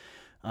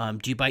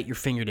 Do you bite your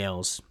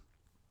fingernails?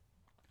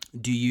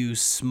 Do you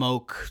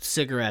smoke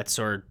cigarettes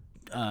or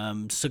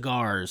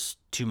cigars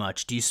too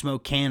much? Do you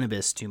smoke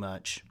cannabis too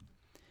much?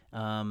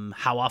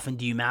 How often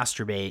do you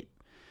masturbate?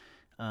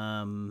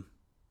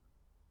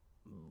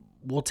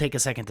 We'll take a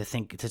second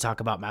to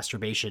talk about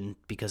masturbation,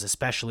 because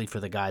especially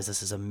for the guys,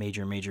 this is a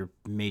major, major,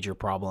 major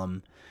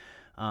problem.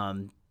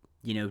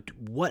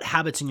 What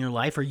habits in your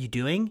life are you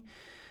doing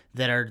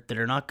that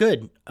are not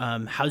good?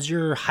 How's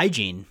your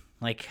hygiene?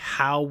 Like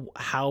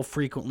how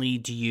frequently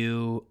do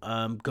you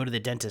go to the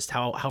dentist?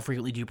 How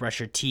frequently do you brush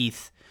your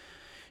teeth?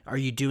 Are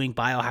you doing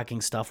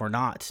biohacking stuff or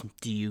not?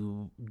 Do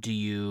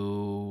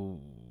you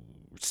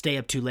stay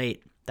up too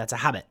late? That's a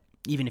habit.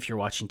 Even if you're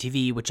watching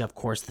TV, which of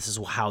course this is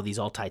how these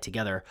all tie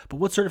together.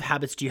 But what sort of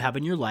habits do you have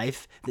in your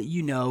life that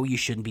you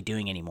shouldn't be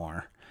doing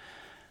anymore?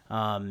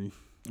 I'm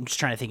just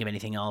trying to think of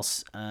anything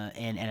else.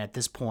 And at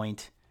this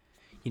point,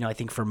 I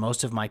think for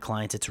most of my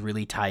clients, it's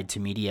really tied to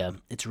media.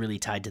 It's really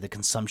tied to the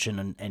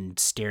consumption and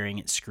staring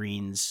at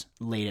screens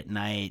late at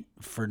night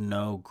for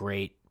no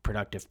great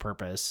productive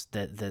purpose.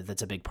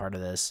 That's a big part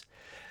of this.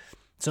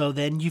 So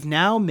then you've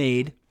now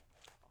made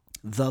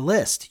the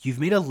list. You've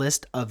made a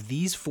list of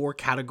these 4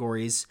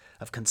 categories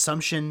of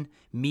consumption,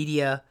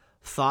 media,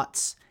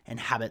 thoughts, and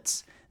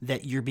habits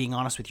that you're being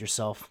honest with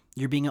yourself.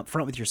 You're being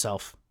upfront with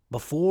yourself.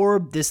 Before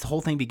this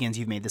whole thing begins,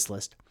 you've made this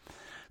list.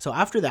 So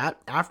after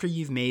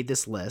you've made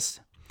this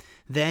list,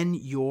 then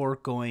you're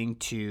going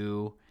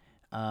to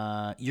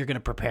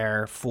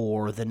prepare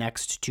for the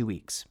next 2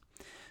 weeks.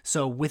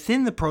 So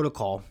within the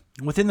protocol,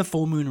 within the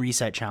Full Moon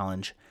Reset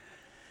Challenge,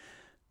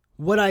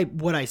 what I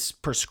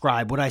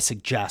prescribe, what I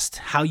suggest,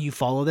 how you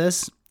follow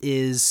this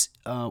is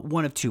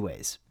one of 2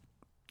 ways.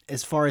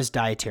 As far as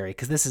dietary,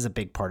 because this is a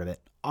big part of it.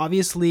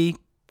 Obviously,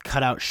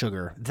 cut out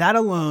sugar. That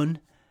alone,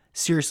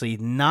 seriously,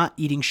 not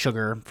eating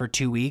sugar for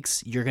 2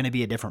 weeks, you're going to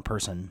be a different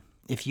person.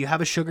 If you have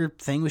a sugar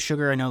thing with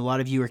sugar, I know a lot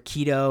of you are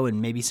keto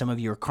and maybe some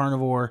of you are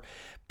carnivore,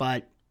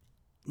 but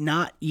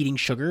not eating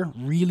sugar,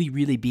 really,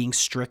 really being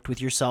strict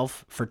with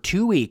yourself for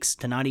 2 weeks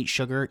to not eat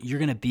sugar, you're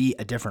going to be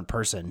a different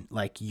person.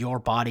 Like your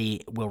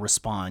body will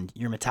respond.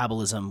 Your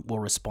metabolism will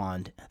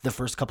respond. The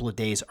first couple of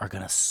days are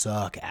going to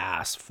suck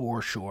ass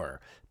for sure,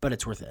 but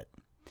it's worth it.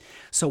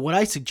 So what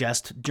I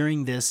suggest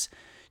during this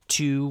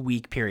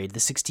 2-week period, the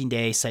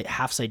 16-day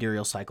half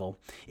sidereal cycle,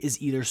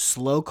 is either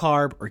slow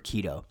carb or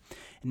keto.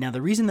 Now,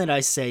 the reason that I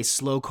say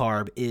slow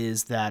carb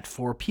is that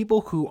for people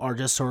who are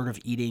just sort of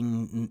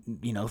eating,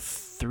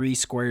 3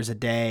 squares a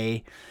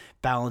day,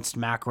 balanced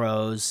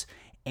macros,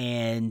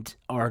 and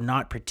are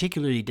not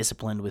particularly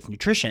disciplined with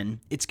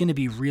nutrition, it's going to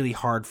be really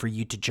hard for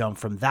you to jump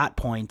from that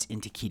point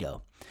into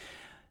keto.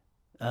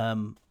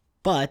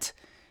 But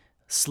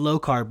slow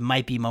carb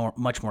might be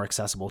much more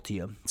accessible to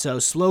you. So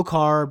slow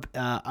carb,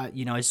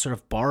 I sort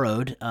of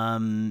borrowed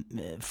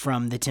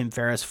from the Tim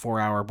Ferriss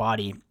 4-Hour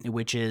Body,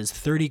 which is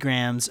 30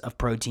 grams of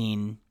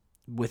protein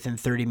within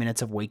 30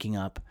 minutes of waking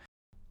up.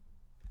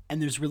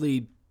 And there's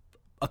really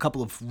a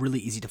couple of really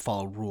easy to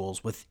follow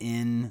rules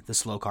within the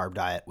slow carb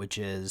diet, which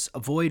is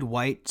avoid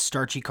white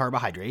starchy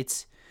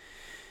carbohydrates,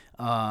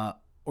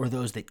 or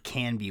those that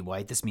can be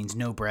white. This means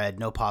no bread,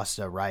 no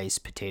pasta, rice,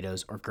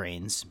 potatoes, or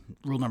grains.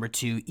 Rule number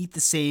 2, eat the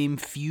same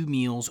few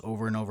meals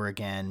over and over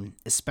again,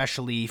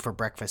 especially for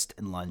breakfast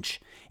and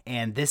lunch.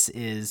 And this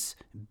is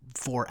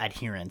for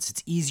adherence.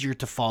 It's easier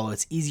to follow.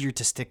 It's easier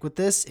to stick with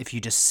this if you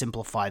just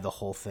simplify the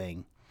whole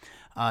thing.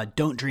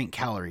 Don't drink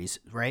calories,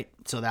 right?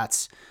 So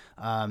that's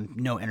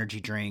no energy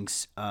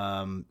drinks,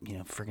 freaking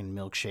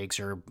milkshakes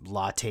or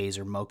lattes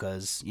or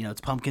mochas.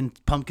 It's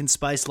pumpkin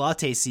spice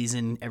latte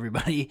season,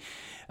 everybody,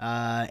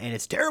 and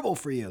it's terrible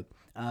for you.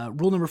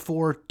 Rule number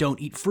 4, don't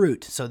eat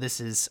fruit. So this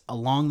is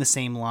along the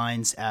same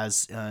lines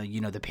as,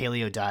 the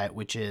paleo diet,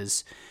 which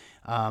is,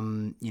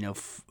 no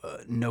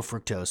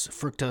fructose.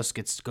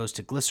 Fructose goes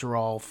to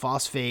glycerol,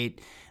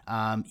 phosphate,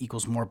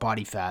 equals more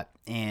body fat.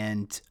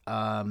 And,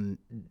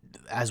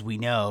 as we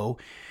know,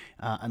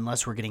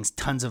 unless we're getting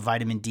tons of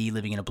vitamin D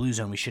living in a blue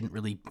zone, we shouldn't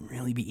really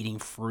be eating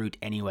fruit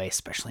anyway,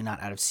 especially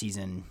not out of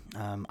season.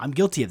 I'm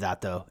guilty of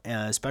that though,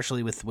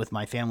 especially with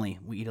my family.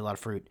 We eat a lot of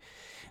fruit.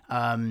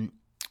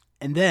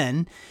 And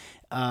then,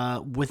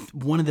 with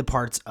one of the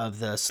parts of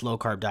the slow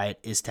carb diet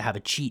is to have a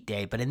cheat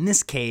day. But in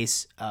this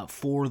case,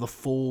 for the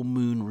full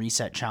moon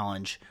reset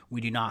challenge, we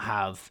do not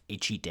have a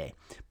cheat day.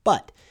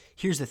 But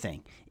here's the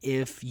thing.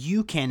 If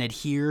you can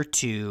adhere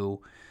to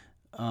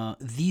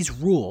these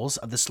rules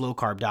of the slow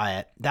carb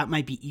diet, that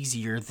might be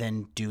easier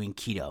than doing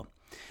keto.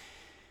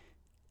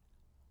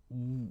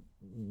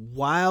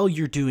 While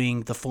you're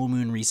doing the full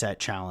moon reset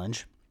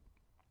challenge,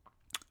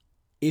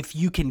 if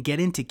you can get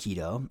into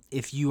keto,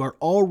 if you are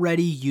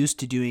already used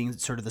to doing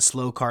sort of the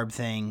slow carb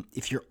thing,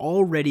 if you're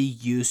already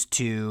used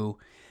to,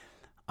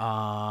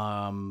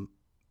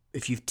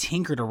 if you've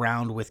tinkered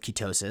around with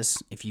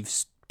ketosis, if you've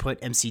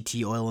put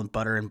MCT oil and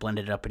butter and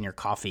blended it up in your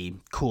coffee,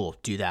 cool,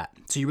 do that.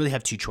 So you really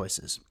have 2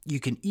 choices. You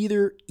can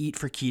either eat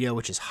for keto,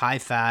 which is high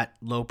fat,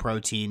 low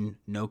protein,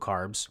 no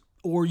carbs,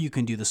 or you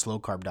can do the slow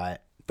carb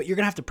diet. But you're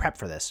going to have to prep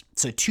for this.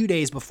 So 2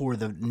 days before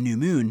the new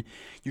moon,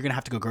 you're going to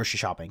have to go grocery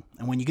shopping.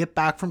 And when you get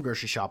back from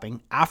grocery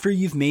shopping, after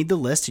you've made the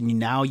list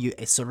and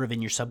it's sort of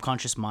in your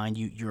subconscious mind,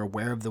 you're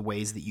aware of the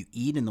ways that you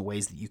eat and the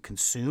ways that you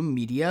consume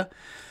media,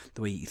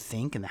 the way you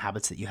think and the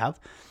habits that you have,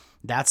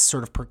 that's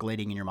sort of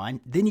percolating in your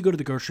mind. Then you go to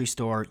the grocery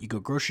store, you go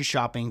grocery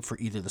shopping for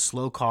either the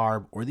slow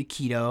carb or the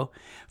keto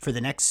for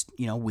the next,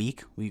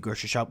 week. We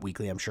grocery shop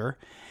weekly, I'm sure.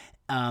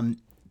 And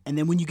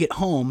then when you get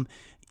home,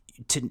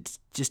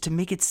 to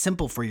make it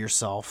simple for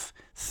yourself,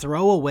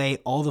 throw away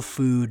all the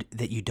food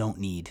that you don't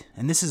need.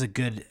 And this is a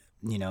good,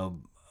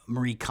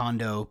 Marie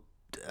Kondo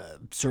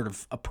sort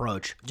of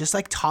approach. Just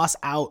like toss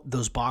out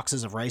those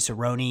boxes of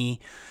Rice-A-Roni,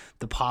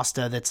 the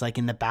pasta that's like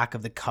in the back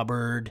of the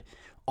cupboard,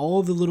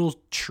 all the little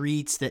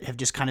treats that have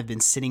just kind of been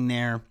sitting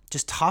there.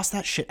 Just toss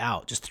that shit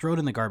out. Just throw it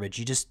in the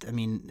garbage. Just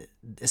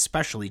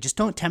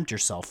don't tempt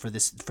yourself for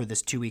this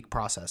 2-week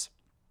process.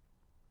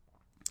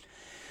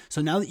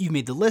 So now that you've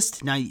made the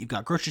list, now that you've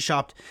got grocery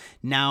shopped,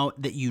 now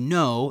that you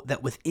know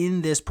that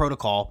within this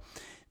protocol,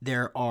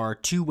 there are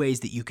 2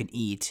 ways that you can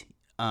eat.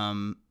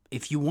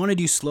 If you want to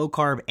do slow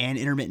carb and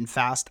intermittent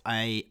fast,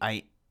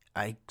 I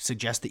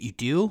suggest that you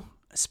do,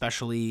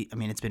 especially,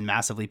 it's been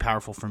massively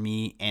powerful for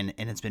me and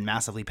it's been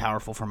massively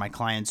powerful for my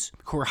clients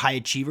who are high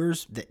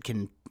achievers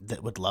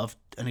that would love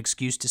an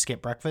excuse to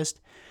skip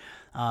breakfast.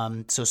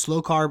 So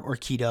slow carb or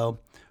keto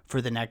for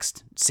the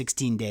next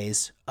 16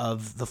 days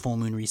of the full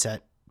moon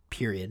reset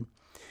period.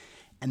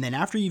 And then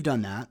after you've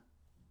done that,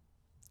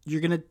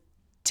 you're going to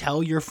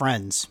tell your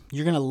friends,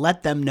 you're going to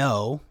let them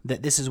know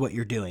that this is what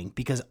you're doing,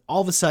 because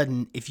all of a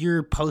sudden, if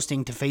you're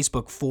posting to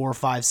Facebook 4,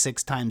 5,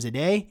 6 times a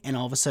day, and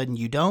all of a sudden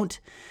you don't,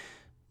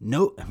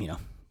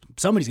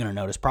 somebody's going to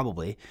notice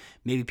probably,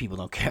 maybe people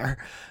don't care,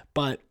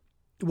 but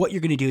what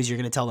you're going to do is you're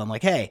going to tell them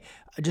like, hey,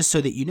 just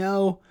so that you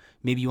know,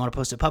 maybe you want to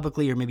post it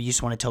publicly, or maybe you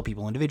just want to tell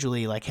people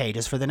individually, like, hey,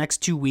 just for the next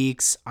 2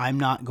 weeks, I'm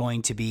not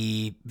going to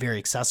be very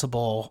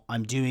accessible.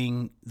 I'm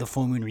doing the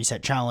full moon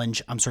reset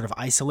challenge. I'm sort of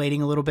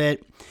isolating a little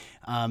bit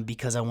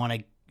because I want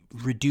to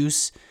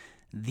reduce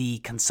the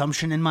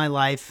consumption in my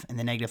life and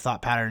the negative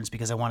thought patterns,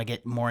 because I want to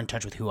get more in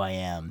touch with who I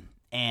am.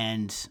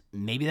 And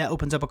maybe that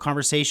opens up a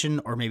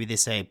conversation, or maybe they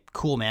say,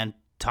 cool, man,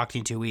 talk to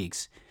you in 2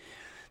 weeks.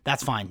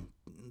 That's fine.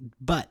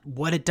 But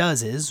what it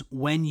does is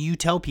when you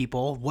tell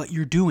people what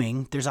you're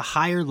doing, there's a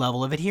higher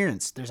level of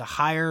adherence. There's a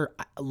higher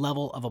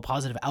level of a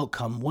positive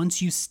outcome once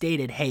you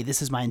stated, hey,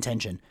 this is my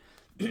intention.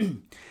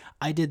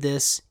 I did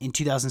this in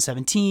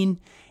 2017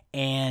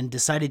 and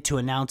decided to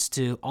announce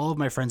to all of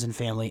my friends and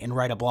family and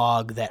write a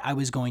blog that I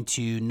was going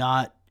to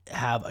not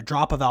have a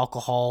drop of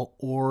alcohol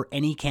or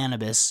any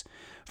cannabis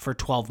for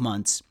 12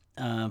 months.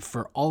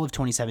 For all of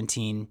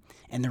 2017.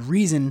 And the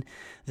reason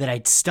that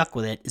I stuck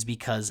with it is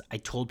because I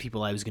told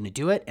people I was going to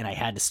do it, and I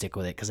had to stick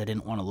with it because I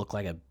didn't want to look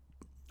like a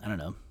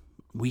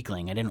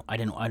weakling.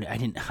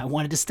 I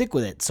wanted to stick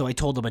with it. So I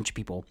told a bunch of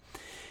people.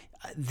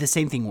 The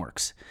same thing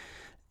works.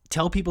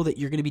 Tell people that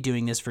you're going to be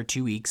doing this for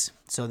 2 weeks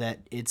so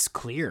that it's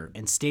clear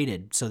and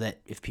stated, so that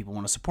if people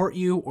want to support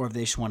you or if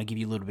they just want to give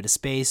you a little bit of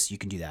space, you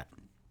can do that.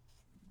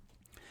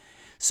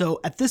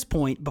 So at this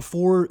point,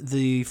 before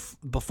the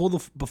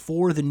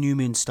new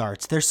moon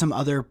starts, there's some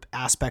other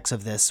aspects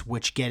of this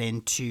which get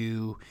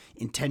into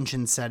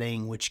intention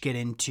setting, which get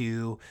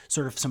into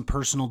sort of some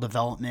personal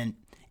development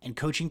and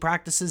coaching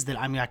practices that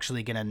I'm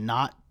actually going to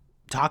not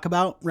talk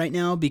about right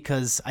now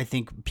because I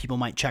think people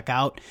might check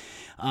out.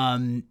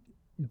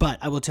 But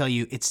I will tell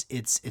you, it's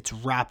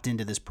wrapped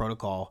into this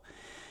protocol,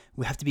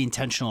 We have to be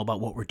intentional about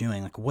what we're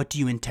doing. Like, what do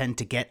you intend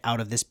to get out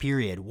of this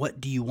period?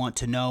 What do you want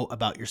to know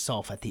about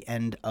yourself at the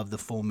end of the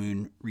full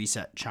moon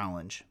reset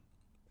challenge?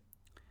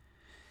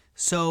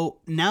 So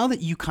now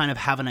that you kind of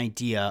have an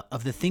idea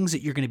of the things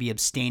that you're going to be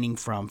abstaining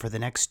from for the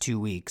next 2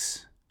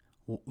 weeks,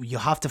 you'll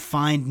have to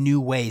find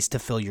new ways to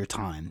fill your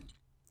time.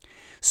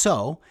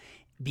 So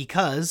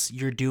because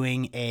you're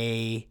doing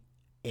a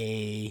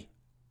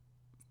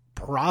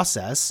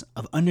process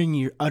of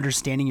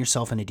understanding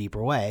yourself in a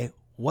deeper way,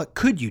 what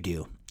could you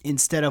do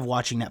instead of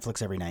watching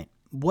Netflix every night?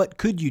 What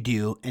could you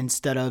do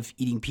instead of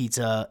eating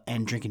pizza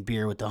and drinking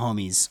beer with the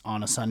homies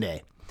on a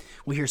Sunday?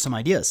 Well, here's some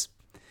ideas.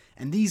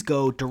 And these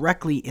go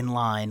directly in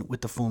line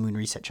with the full moon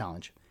reset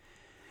challenge.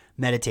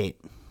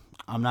 Meditate.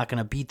 I'm not going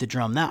to beat the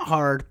drum that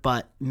hard,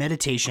 but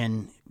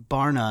meditation,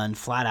 bar none,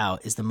 flat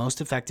out, is the most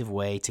effective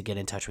way to get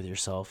in touch with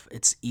yourself.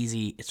 It's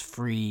easy, it's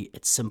free,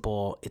 it's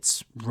simple,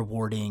 it's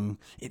rewarding,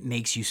 it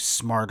makes you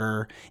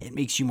smarter, it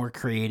makes you more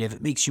creative,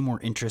 it makes you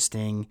more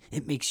interesting,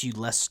 it makes you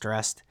less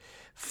stressed.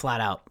 Flat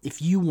out.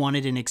 If you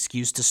wanted an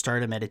excuse to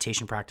start a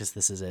meditation practice,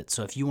 this is it.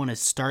 So if you want to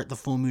start the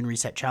full moon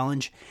reset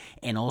challenge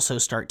and also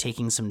start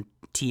taking some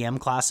TM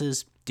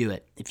classes, do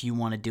it. If you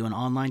want to do an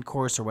online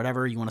course or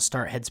whatever, you want to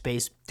start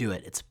Headspace, do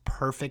it. It's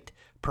perfect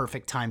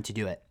time to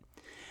do it.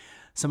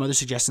 Some other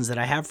suggestions that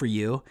I have for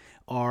you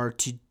are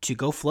to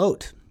go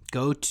float.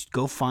 Go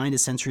find a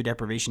sensory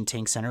deprivation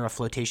tank center, a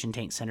flotation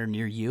tank center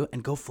near you,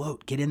 and go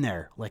float. Get in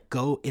there.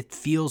 It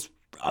feels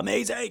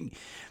amazing.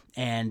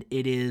 And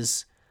it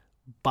is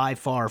by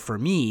far, for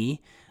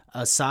me,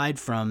 aside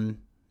from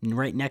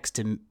right next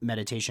to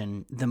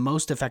meditation, the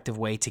most effective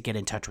way to get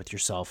in touch with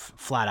yourself,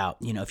 flat out.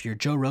 If you're a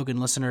Joe Rogan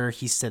listener,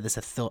 he said this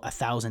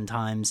 1,000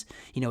 times.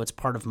 It's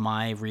part of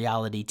my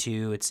reality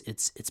too.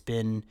 It's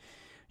been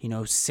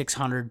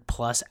 600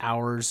 plus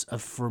hours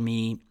for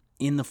me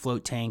in the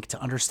float tank to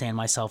understand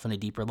myself on a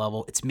deeper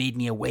level. It's made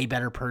me a way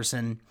better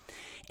person.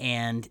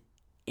 And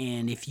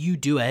if you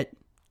do it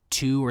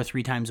 2 or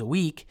 3 times a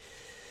week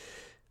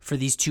for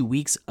these 2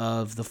 weeks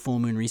of the full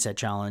moon reset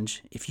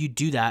challenge, if you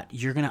do that,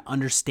 you're going to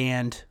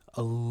understand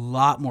a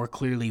lot more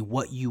clearly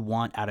what you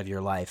want out of your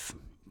life.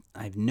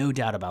 I have no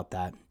doubt about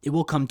that. It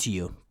will come to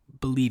you.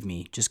 Believe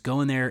me. Just go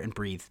in there and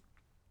breathe.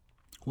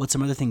 What's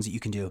some other things that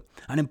you can do?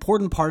 An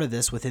important part of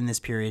this within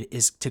this period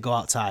is to go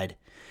outside.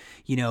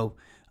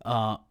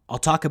 I'll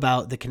talk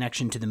about the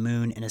connection to the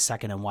moon in a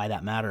second and why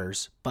that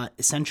matters, but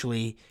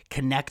essentially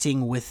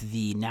connecting with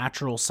the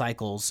natural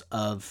cycles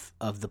of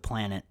the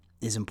planet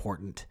is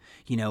important.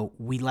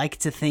 We like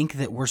to think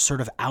that we're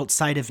sort of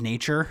outside of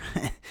nature.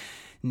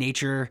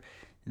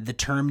 The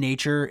term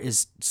nature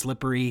is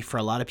slippery for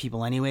a lot of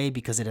people anyway,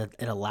 because it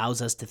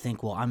allows us to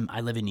think, well,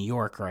 I live in New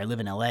York or I live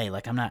in LA.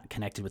 Like, I'm not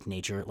connected with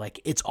nature. Like,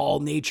 it's all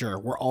nature.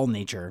 We're all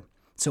nature.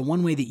 So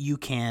one way that you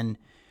can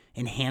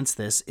enhance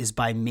this is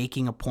by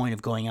making a point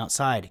of going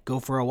outside. Go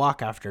for a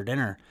walk after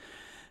dinner.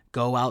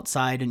 Go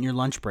outside in your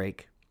lunch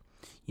break.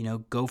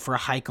 Go for a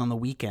hike on the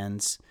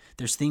weekends.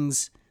 There's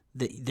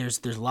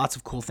lots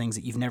of cool things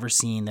that you've never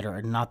seen that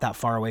are not that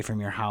far away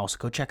from your house.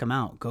 Go check them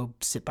out. Go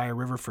sit by a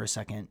river for a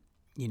second.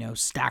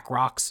 Stack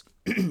rocks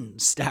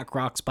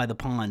by the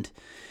pond.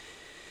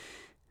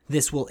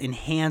 This will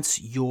enhance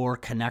your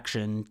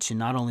connection to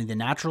not only the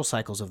natural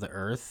cycles of the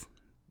earth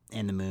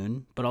and the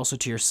moon, but also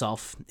to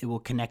yourself. It will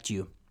connect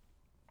you.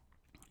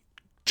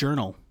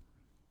 Journal.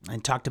 I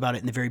talked about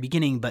it in the very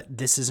beginning, but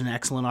this is an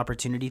excellent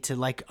opportunity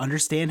to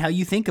understand how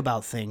you think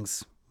about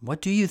things.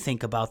 What do you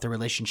think about the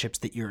relationships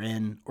that you're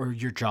in or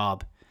your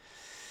job?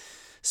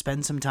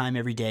 Spend some time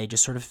every day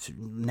just sort of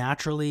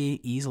naturally,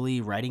 easily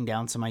writing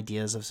down some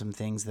ideas of some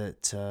things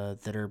that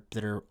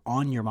are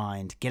on your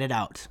mind. Get it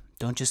out.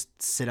 Don't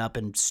just sit up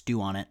and stew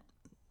on it.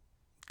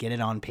 Get it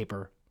on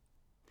paper.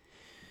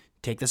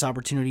 Take this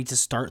opportunity to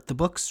start the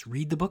books.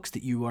 Read the books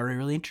that you are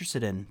really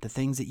interested in. The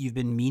things that you've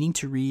been meaning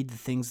to read. The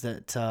things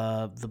that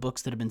the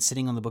books that have been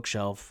sitting on the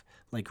bookshelf.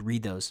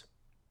 Read those.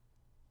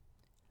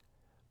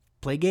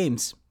 Play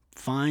games.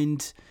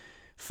 Find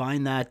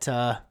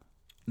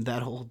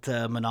that old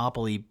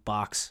Monopoly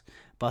box,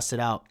 bust it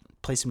out,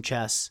 play some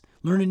chess,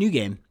 learn a new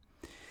game.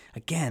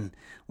 Again,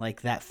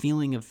 that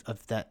feeling of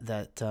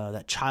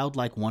that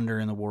childlike wonder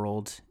in the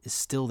world is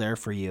still there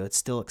for you. It's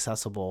still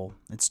accessible.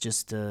 It's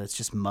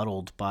just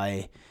muddled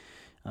by,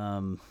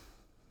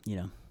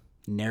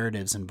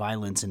 narratives and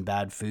violence and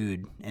bad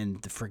food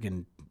and the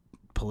friggin'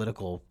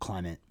 political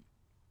climate.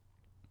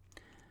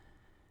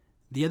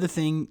 The other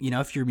thing,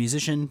 if you're a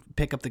musician,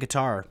 pick up the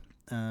guitar.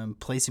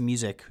 Play some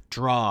music,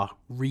 draw,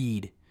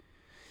 read.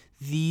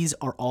 These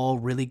are all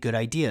really good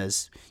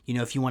ideas.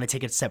 If you want to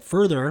take it a step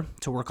further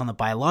to work on the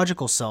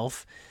biological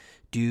self,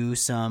 do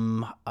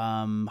some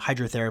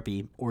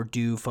hydrotherapy or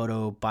do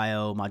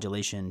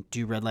photobiomodulation,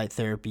 do red light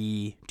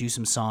therapy, do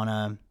some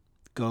sauna,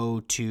 go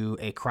to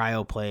a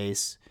cryo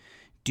place,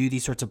 do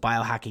these sorts of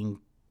biohacking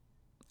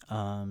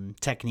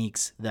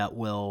techniques that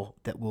will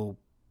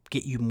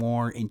get you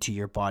more into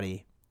your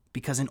body.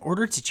 Because in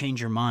order to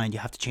change your mind, you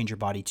have to change your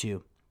body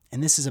too.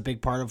 And this is a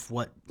big part of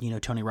what,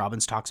 Tony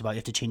Robbins talks about. You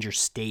have to change your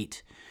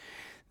state.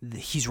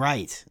 He's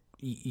right.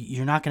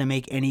 you're not going to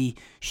make any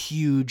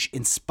huge,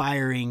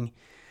 inspiring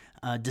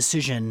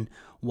decision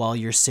while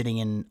you're sitting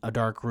in a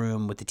dark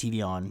room with the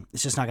TV on.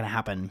 It's just not going to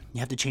happen. You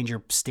have to change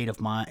your state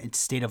of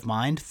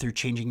mind through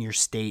changing your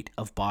state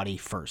of body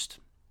first.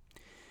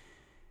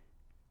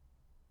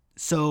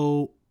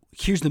 So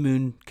here's the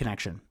moon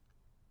connection.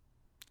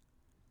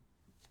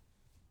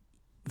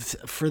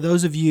 For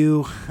those of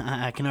you,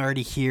 I can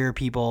already hear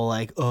people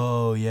like,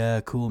 oh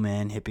yeah, cool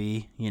man,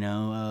 hippie,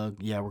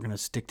 yeah, we're going to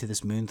stick to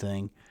this moon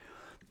thing.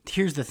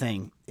 Here's the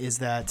thing is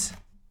that,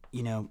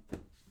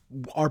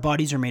 our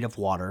bodies are made of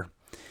water.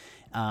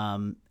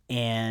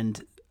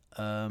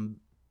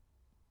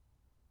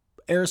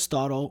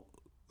 Aristotle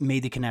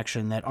made the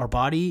connection that our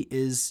body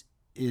is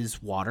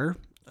water.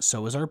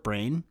 So is our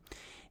brain.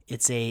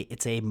 It's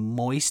a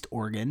moist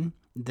organ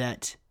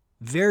that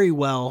very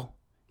well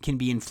can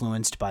be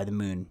influenced by the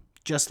moon,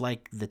 just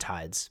like the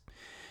tides.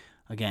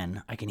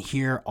 Again, I can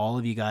hear all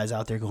of you guys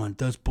out there going,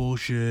 that's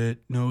bullshit.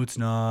 No, it's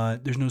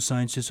not. There's no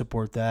science to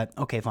support that.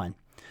 Okay, fine.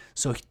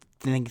 So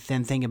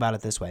think about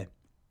it this way.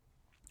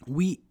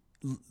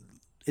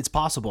 It's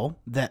possible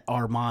that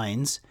our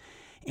minds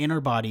and our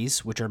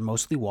bodies, which are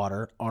mostly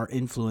water, are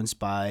influenced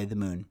by the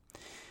moon.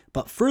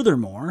 But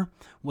furthermore,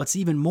 what's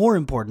even more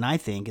important, I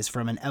think, is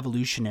from an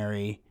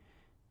evolutionary,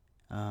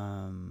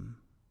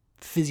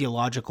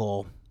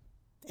 physiological,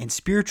 and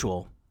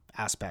spiritual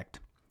aspect.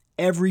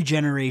 Every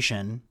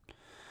generation,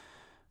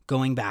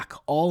 going back,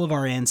 all of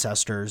our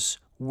ancestors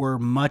were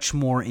much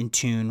more in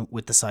tune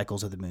with the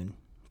cycles of the moon.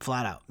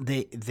 Flat out.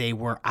 They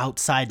were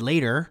outside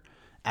later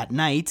at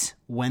night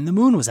when the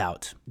moon was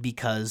out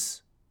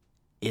because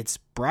it's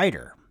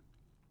brighter.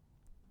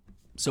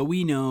 So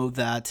we know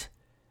that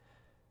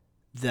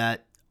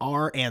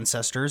our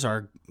ancestors,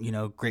 our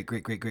great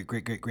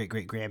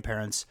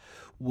grandparents,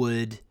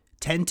 would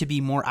tend to be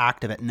more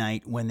active at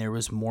night when there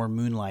was more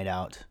moonlight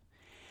out.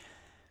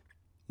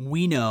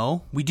 We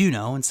do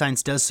know, and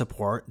science does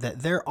support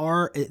that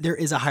there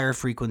is a higher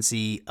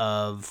frequency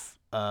of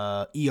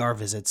ER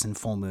visits in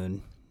full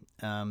moon.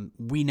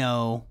 We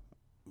know,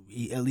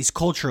 at least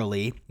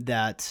culturally,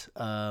 that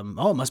it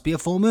must be a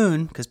full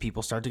moon because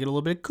people start to get a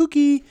little bit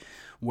kooky,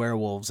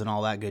 werewolves and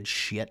all that good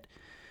shit.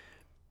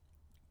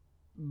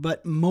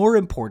 But more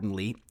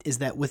importantly is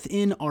that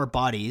within our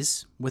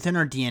bodies, within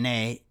our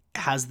DNA,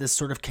 has this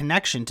sort of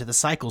connection to the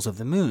cycles of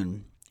the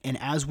moon. And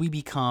as we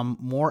become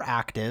more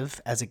active,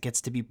 as it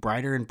gets to be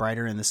brighter and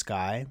brighter in the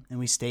sky, and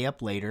we stay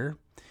up later,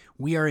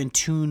 we are in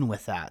tune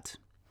with that.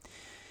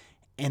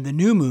 And the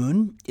new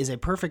moon is a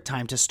perfect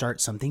time to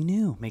start something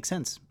new. Makes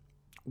sense.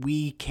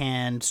 We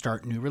can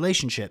start new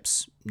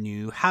relationships,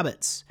 new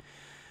habits.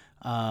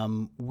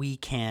 We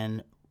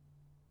can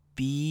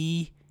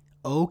be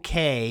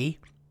okay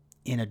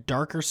in a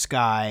darker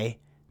sky,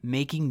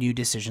 making new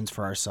decisions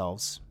for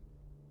ourselves.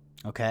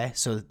 Okay,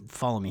 so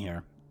follow me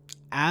here.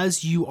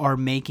 As you are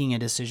making a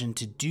decision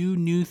to do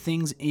new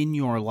things in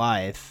your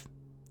life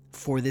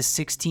for this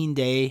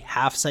 16-day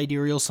half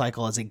sidereal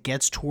cycle as it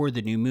gets toward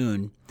the new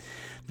moon,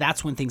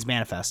 that's when things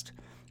manifest.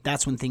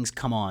 That's when things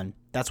come on.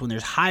 That's when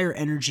there's higher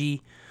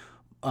energy,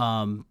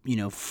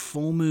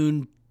 full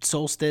moon,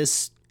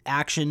 solstice,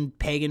 action,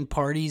 pagan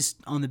parties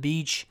on the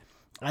beach.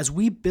 As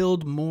we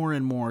build more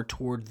and more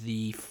toward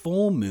the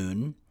full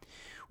moon,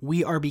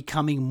 we are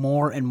becoming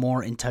more and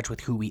more in touch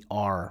with who we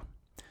are.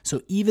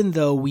 So even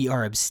though we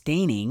are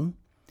abstaining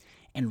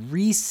and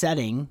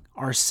resetting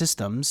our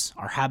systems,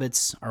 our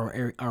habits,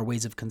 our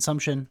ways of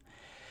consumption,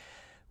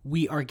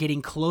 we are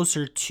getting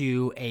closer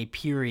to a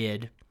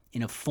period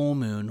in a full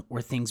moon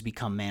where things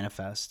become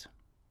manifest.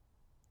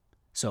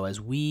 So as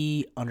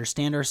we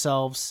understand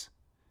ourselves,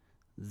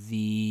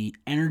 the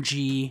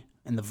energy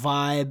and the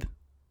vibe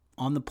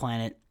on the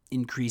planet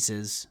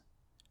increases,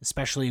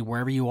 especially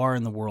wherever you are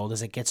in the world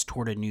as it gets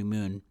toward a new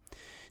moon,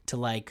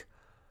 to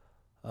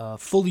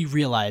fully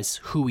realize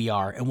who we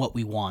are and what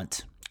we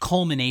want.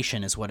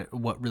 Culmination is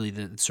what really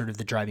the sort of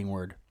the driving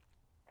word.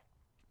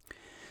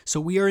 So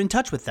we are in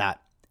touch with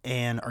that,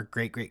 and our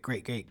great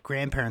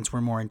grandparents were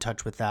more in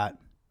touch with that.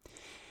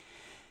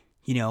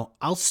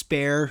 I'll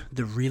spare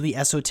the really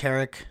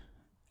esoteric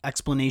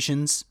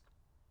explanations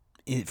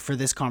for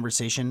this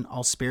conversation.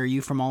 I'll spare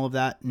you from all of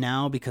that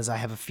now because I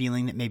have a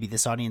feeling that maybe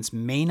this audience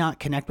may not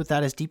connect with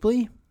that as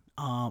deeply.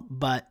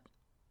 But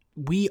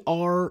we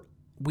are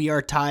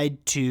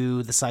tied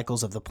to the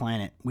cycles of the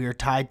planet. We are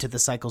tied to the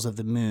cycles of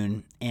the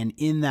moon. And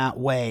in that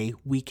way,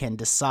 we can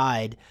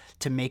decide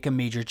to make a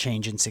major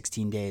change in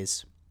 16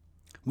 days.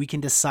 We can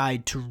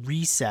decide to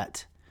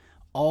reset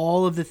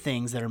all of the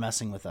things that are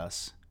messing with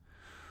us.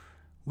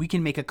 We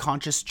can make a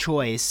conscious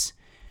choice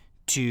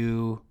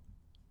to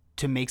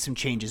make some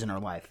changes in our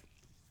life.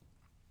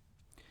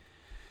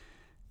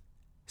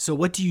 So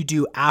what do you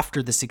do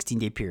after the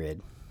 16-day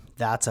period?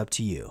 That's up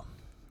to you.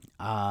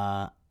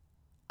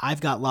 I've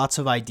got lots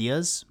of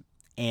ideas,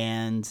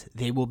 and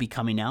they will be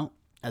coming out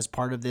as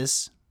part of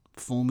this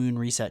full moon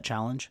reset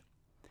challenge.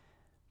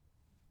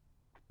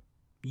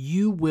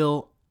 You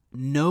will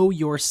know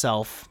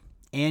yourself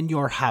and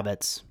your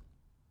habits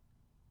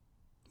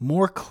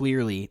more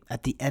clearly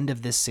at the end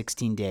of this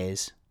 16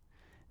 days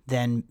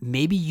than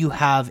maybe you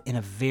have in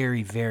a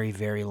very, very,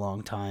 very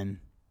long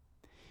time.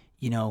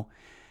 You know,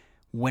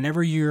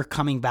 whenever you're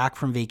coming back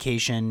from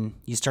vacation,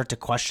 you start to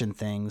question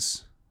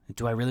things.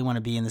 Do I really want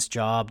to be in this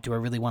job? Do I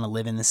really want to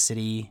live in this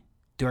city?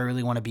 Do I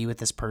really want to be with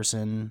this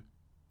person?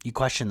 You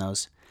question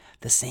those.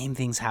 The same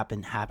things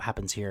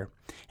happens here.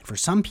 And for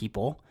some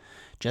people,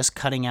 just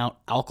cutting out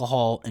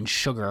alcohol and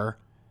sugar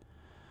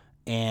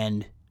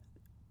and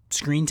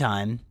screen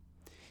time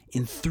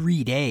in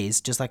 3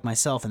 days, just like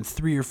myself, in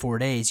 3 or 4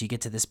 days, you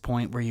get to this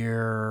point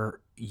where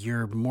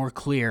you're more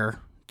clear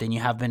than you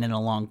have been in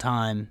a long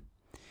time.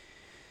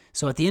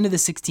 So at the end of the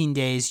 16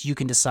 days, you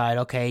can decide,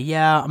 okay,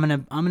 yeah, I'm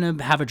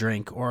gonna have a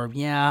drink, or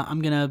yeah,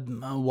 I'm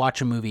gonna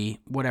watch a movie,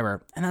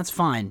 whatever, and that's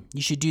fine.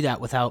 You should do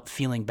that without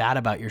feeling bad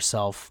about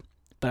yourself.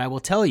 But I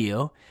will tell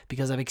you,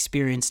 because I've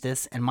experienced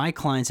this, and my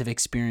clients have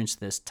experienced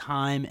this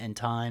time and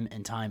time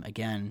and time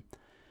again,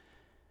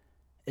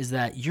 is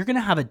that you're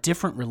gonna have a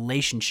different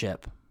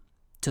relationship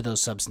to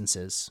those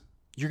substances.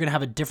 You're gonna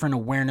have a different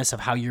awareness of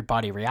how your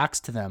body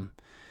reacts to them.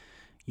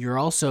 You're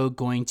also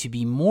going to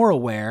be more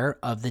aware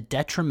of the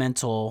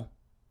detrimental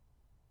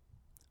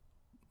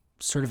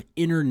sort of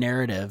inner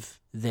narrative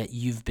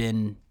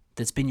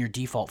that's been your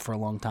default for a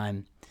long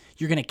time.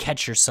 You're going to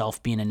catch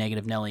yourself being a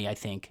negative Nelly, I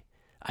think.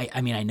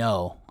 I mean, I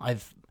know.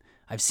 I've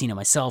seen it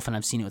myself, and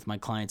I've seen it with my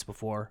clients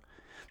before.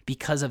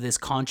 Because of this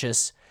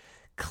conscious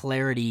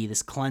clarity,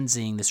 this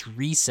cleansing, this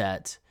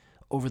reset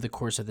over the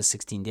course of the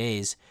 16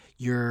 days,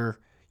 you're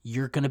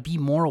going to be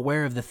more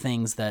aware of the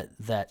things that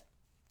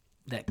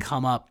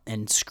come up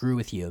and screw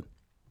with you.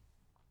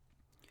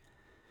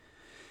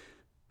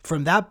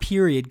 From that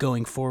period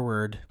going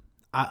forward,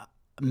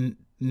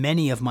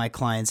 many of my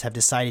clients have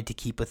decided to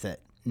keep with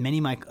it.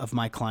 Many of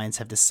my clients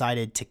have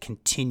decided to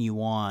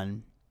continue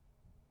on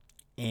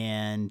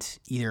and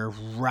either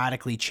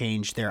radically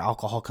change their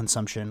alcohol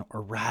consumption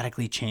or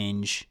radically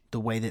change the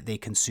way that they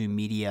consume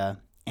media,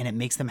 and it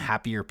makes them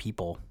happier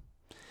people.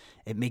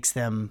 It makes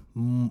them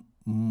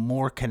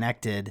more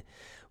connected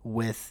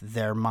with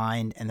their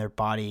mind and their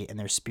body and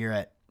their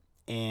spirit.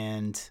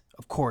 And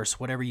of course,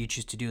 whatever you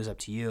choose to do is up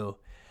to you.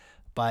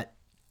 But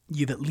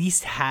you've at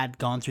least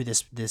gone through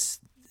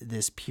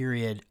this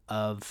period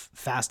of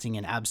fasting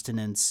and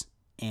abstinence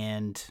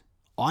and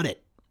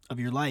audit of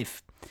your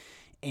life.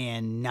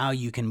 And now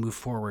you can move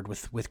forward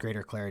with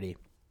greater clarity.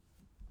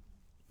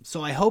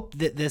 So I hope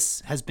that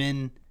this has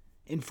been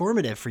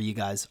informative for you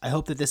guys. I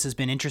hope that this has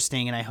been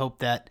interesting, and I hope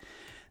that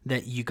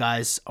you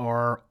guys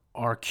are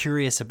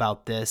curious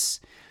about this.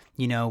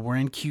 You know, we're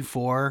in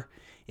Q4,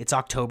 it's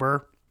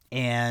October,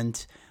 and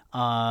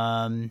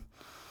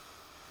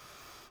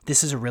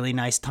this is a really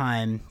nice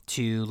time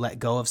to let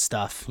go of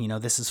stuff. You know,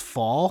 this is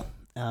fall,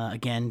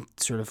 again,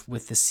 sort of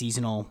with the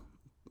seasonal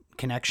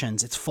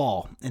connections. It's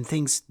fall, and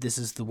this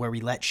is where we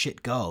let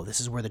shit go.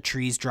 This is where the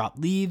trees drop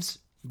leaves.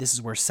 This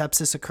is where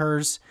sepsis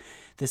occurs.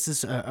 This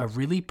is a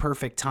really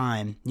perfect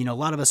time. You know, a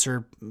lot of us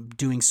are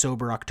doing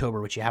Sober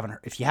October, which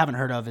if you haven't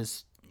heard of,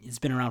 it's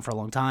been around for a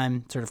long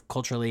time, sort of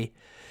culturally.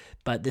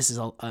 But this is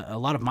a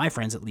lot of my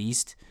friends, at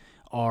least,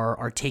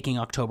 are taking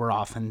October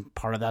off, and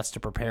part of that's to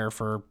prepare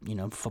for, you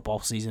know, football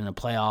season and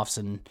playoffs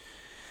and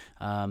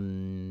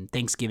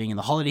Thanksgiving and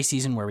the holiday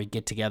season, where we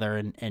get together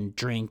and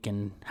drink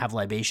and have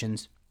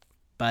libations.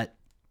 But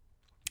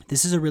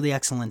this is a really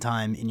excellent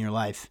time in your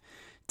life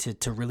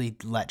to really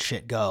let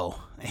shit go,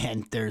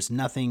 and there's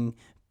nothing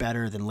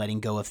better than letting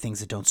go of things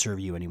that don't serve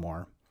you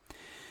anymore.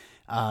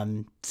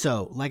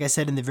 So, like I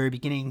said in the very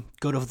beginning,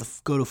 go to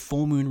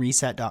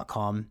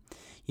fullmoonreset.com.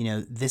 You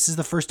know, this is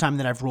the first time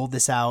that I've rolled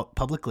this out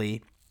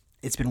publicly.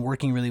 It's been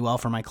working really well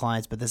for my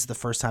clients, but this is the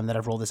first time that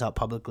I've rolled this out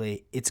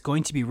publicly. It's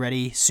going to be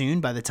ready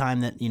soon. By the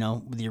time that, you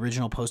know, the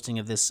original posting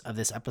of this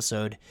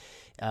episode,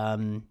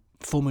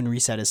 Full Moon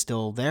Reset is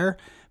still there.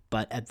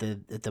 But at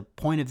the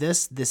point of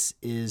this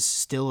is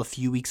still a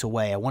few weeks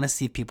away. I want to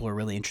see if people are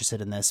really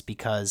interested in this,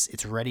 because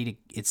it's ready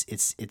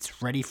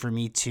for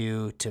me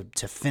to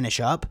finish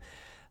up,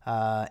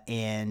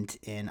 and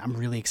I'm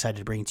really excited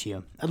to bring it to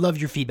you. I'd love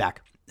your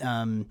feedback.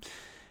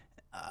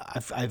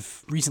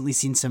 I've recently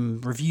seen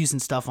some reviews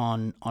and stuff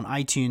on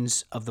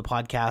iTunes of the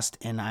podcast,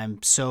 and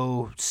I'm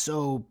so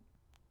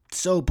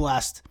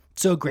blessed,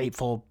 so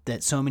grateful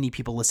that so many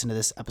people listen to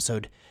this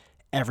episode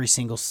every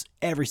single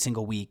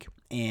week.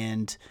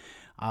 And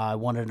I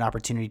wanted an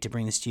opportunity to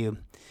bring this to you.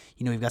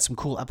 You know, we've got some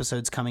cool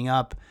episodes coming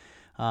up.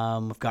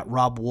 We've got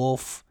Rob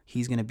Wolf.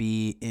 He's going to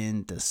be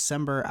in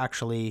December,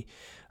 actually.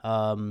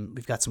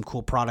 We've got some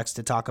cool products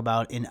to talk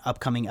about in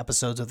upcoming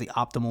episodes of the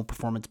Optimal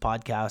Performance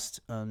Podcast.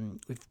 We're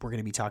going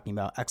to be talking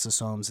about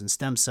exosomes and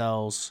stem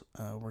cells.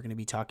 We're going to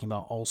be talking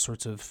about all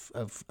sorts of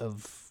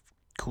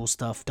cool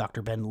stuff.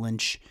 Dr. Ben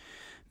Lynch,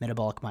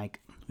 Metabolic Mike.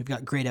 We've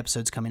got great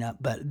episodes coming up,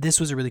 but this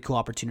was a really cool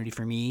opportunity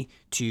for me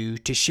to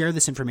share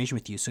this information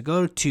with you. So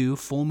go to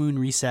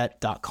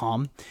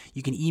fullmoonreset.com.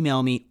 You can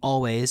email me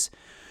always,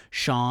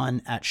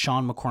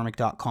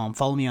 Sean@SeanMcCormick.com.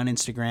 Follow me on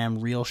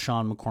Instagram, Real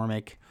Sean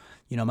McCormick.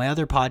 You know, my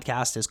other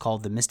podcast is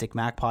called the Mystic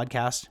Mac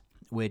Podcast,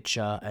 which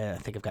I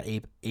think I've got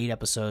eight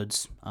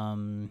episodes.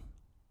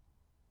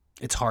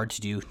 it's hard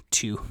to do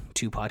two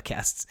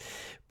podcasts.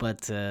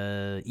 But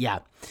yeah,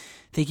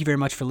 thank you very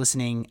much for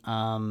listening.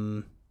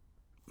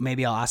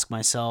 Maybe I'll ask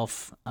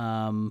myself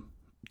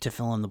to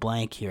fill in the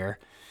blank here.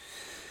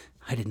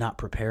 I did not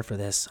prepare for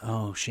this.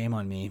 Oh, shame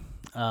on me.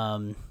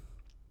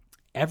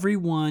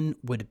 Everyone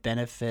would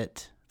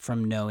benefit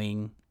from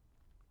knowing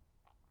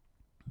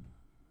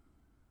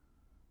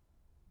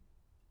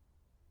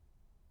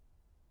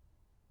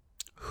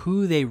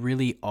who they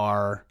really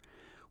are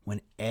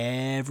when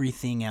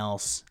everything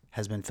else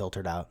has been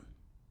filtered out.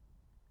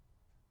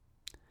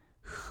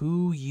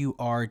 Who you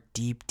are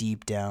deep,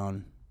 deep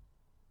down,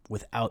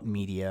 without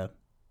media,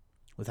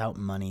 without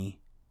money,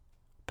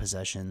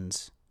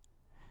 possessions,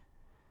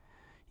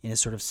 in a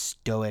sort of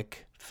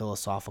stoic,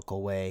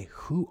 philosophical way.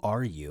 Who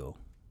are you?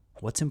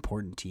 What's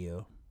important to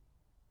you?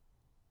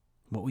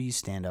 What will you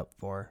stand up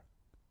for?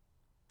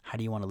 How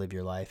do you want to live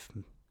your life?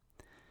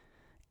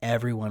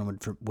 Everyone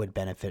would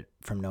benefit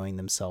from knowing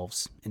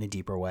themselves in a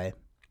deeper way.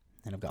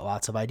 And I've got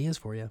lots of ideas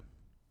for you.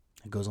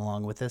 It goes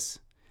along with this.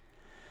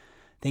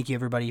 Thank you,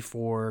 everybody,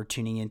 for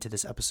tuning into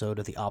this episode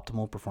of the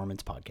Optimal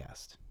Performance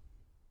Podcast.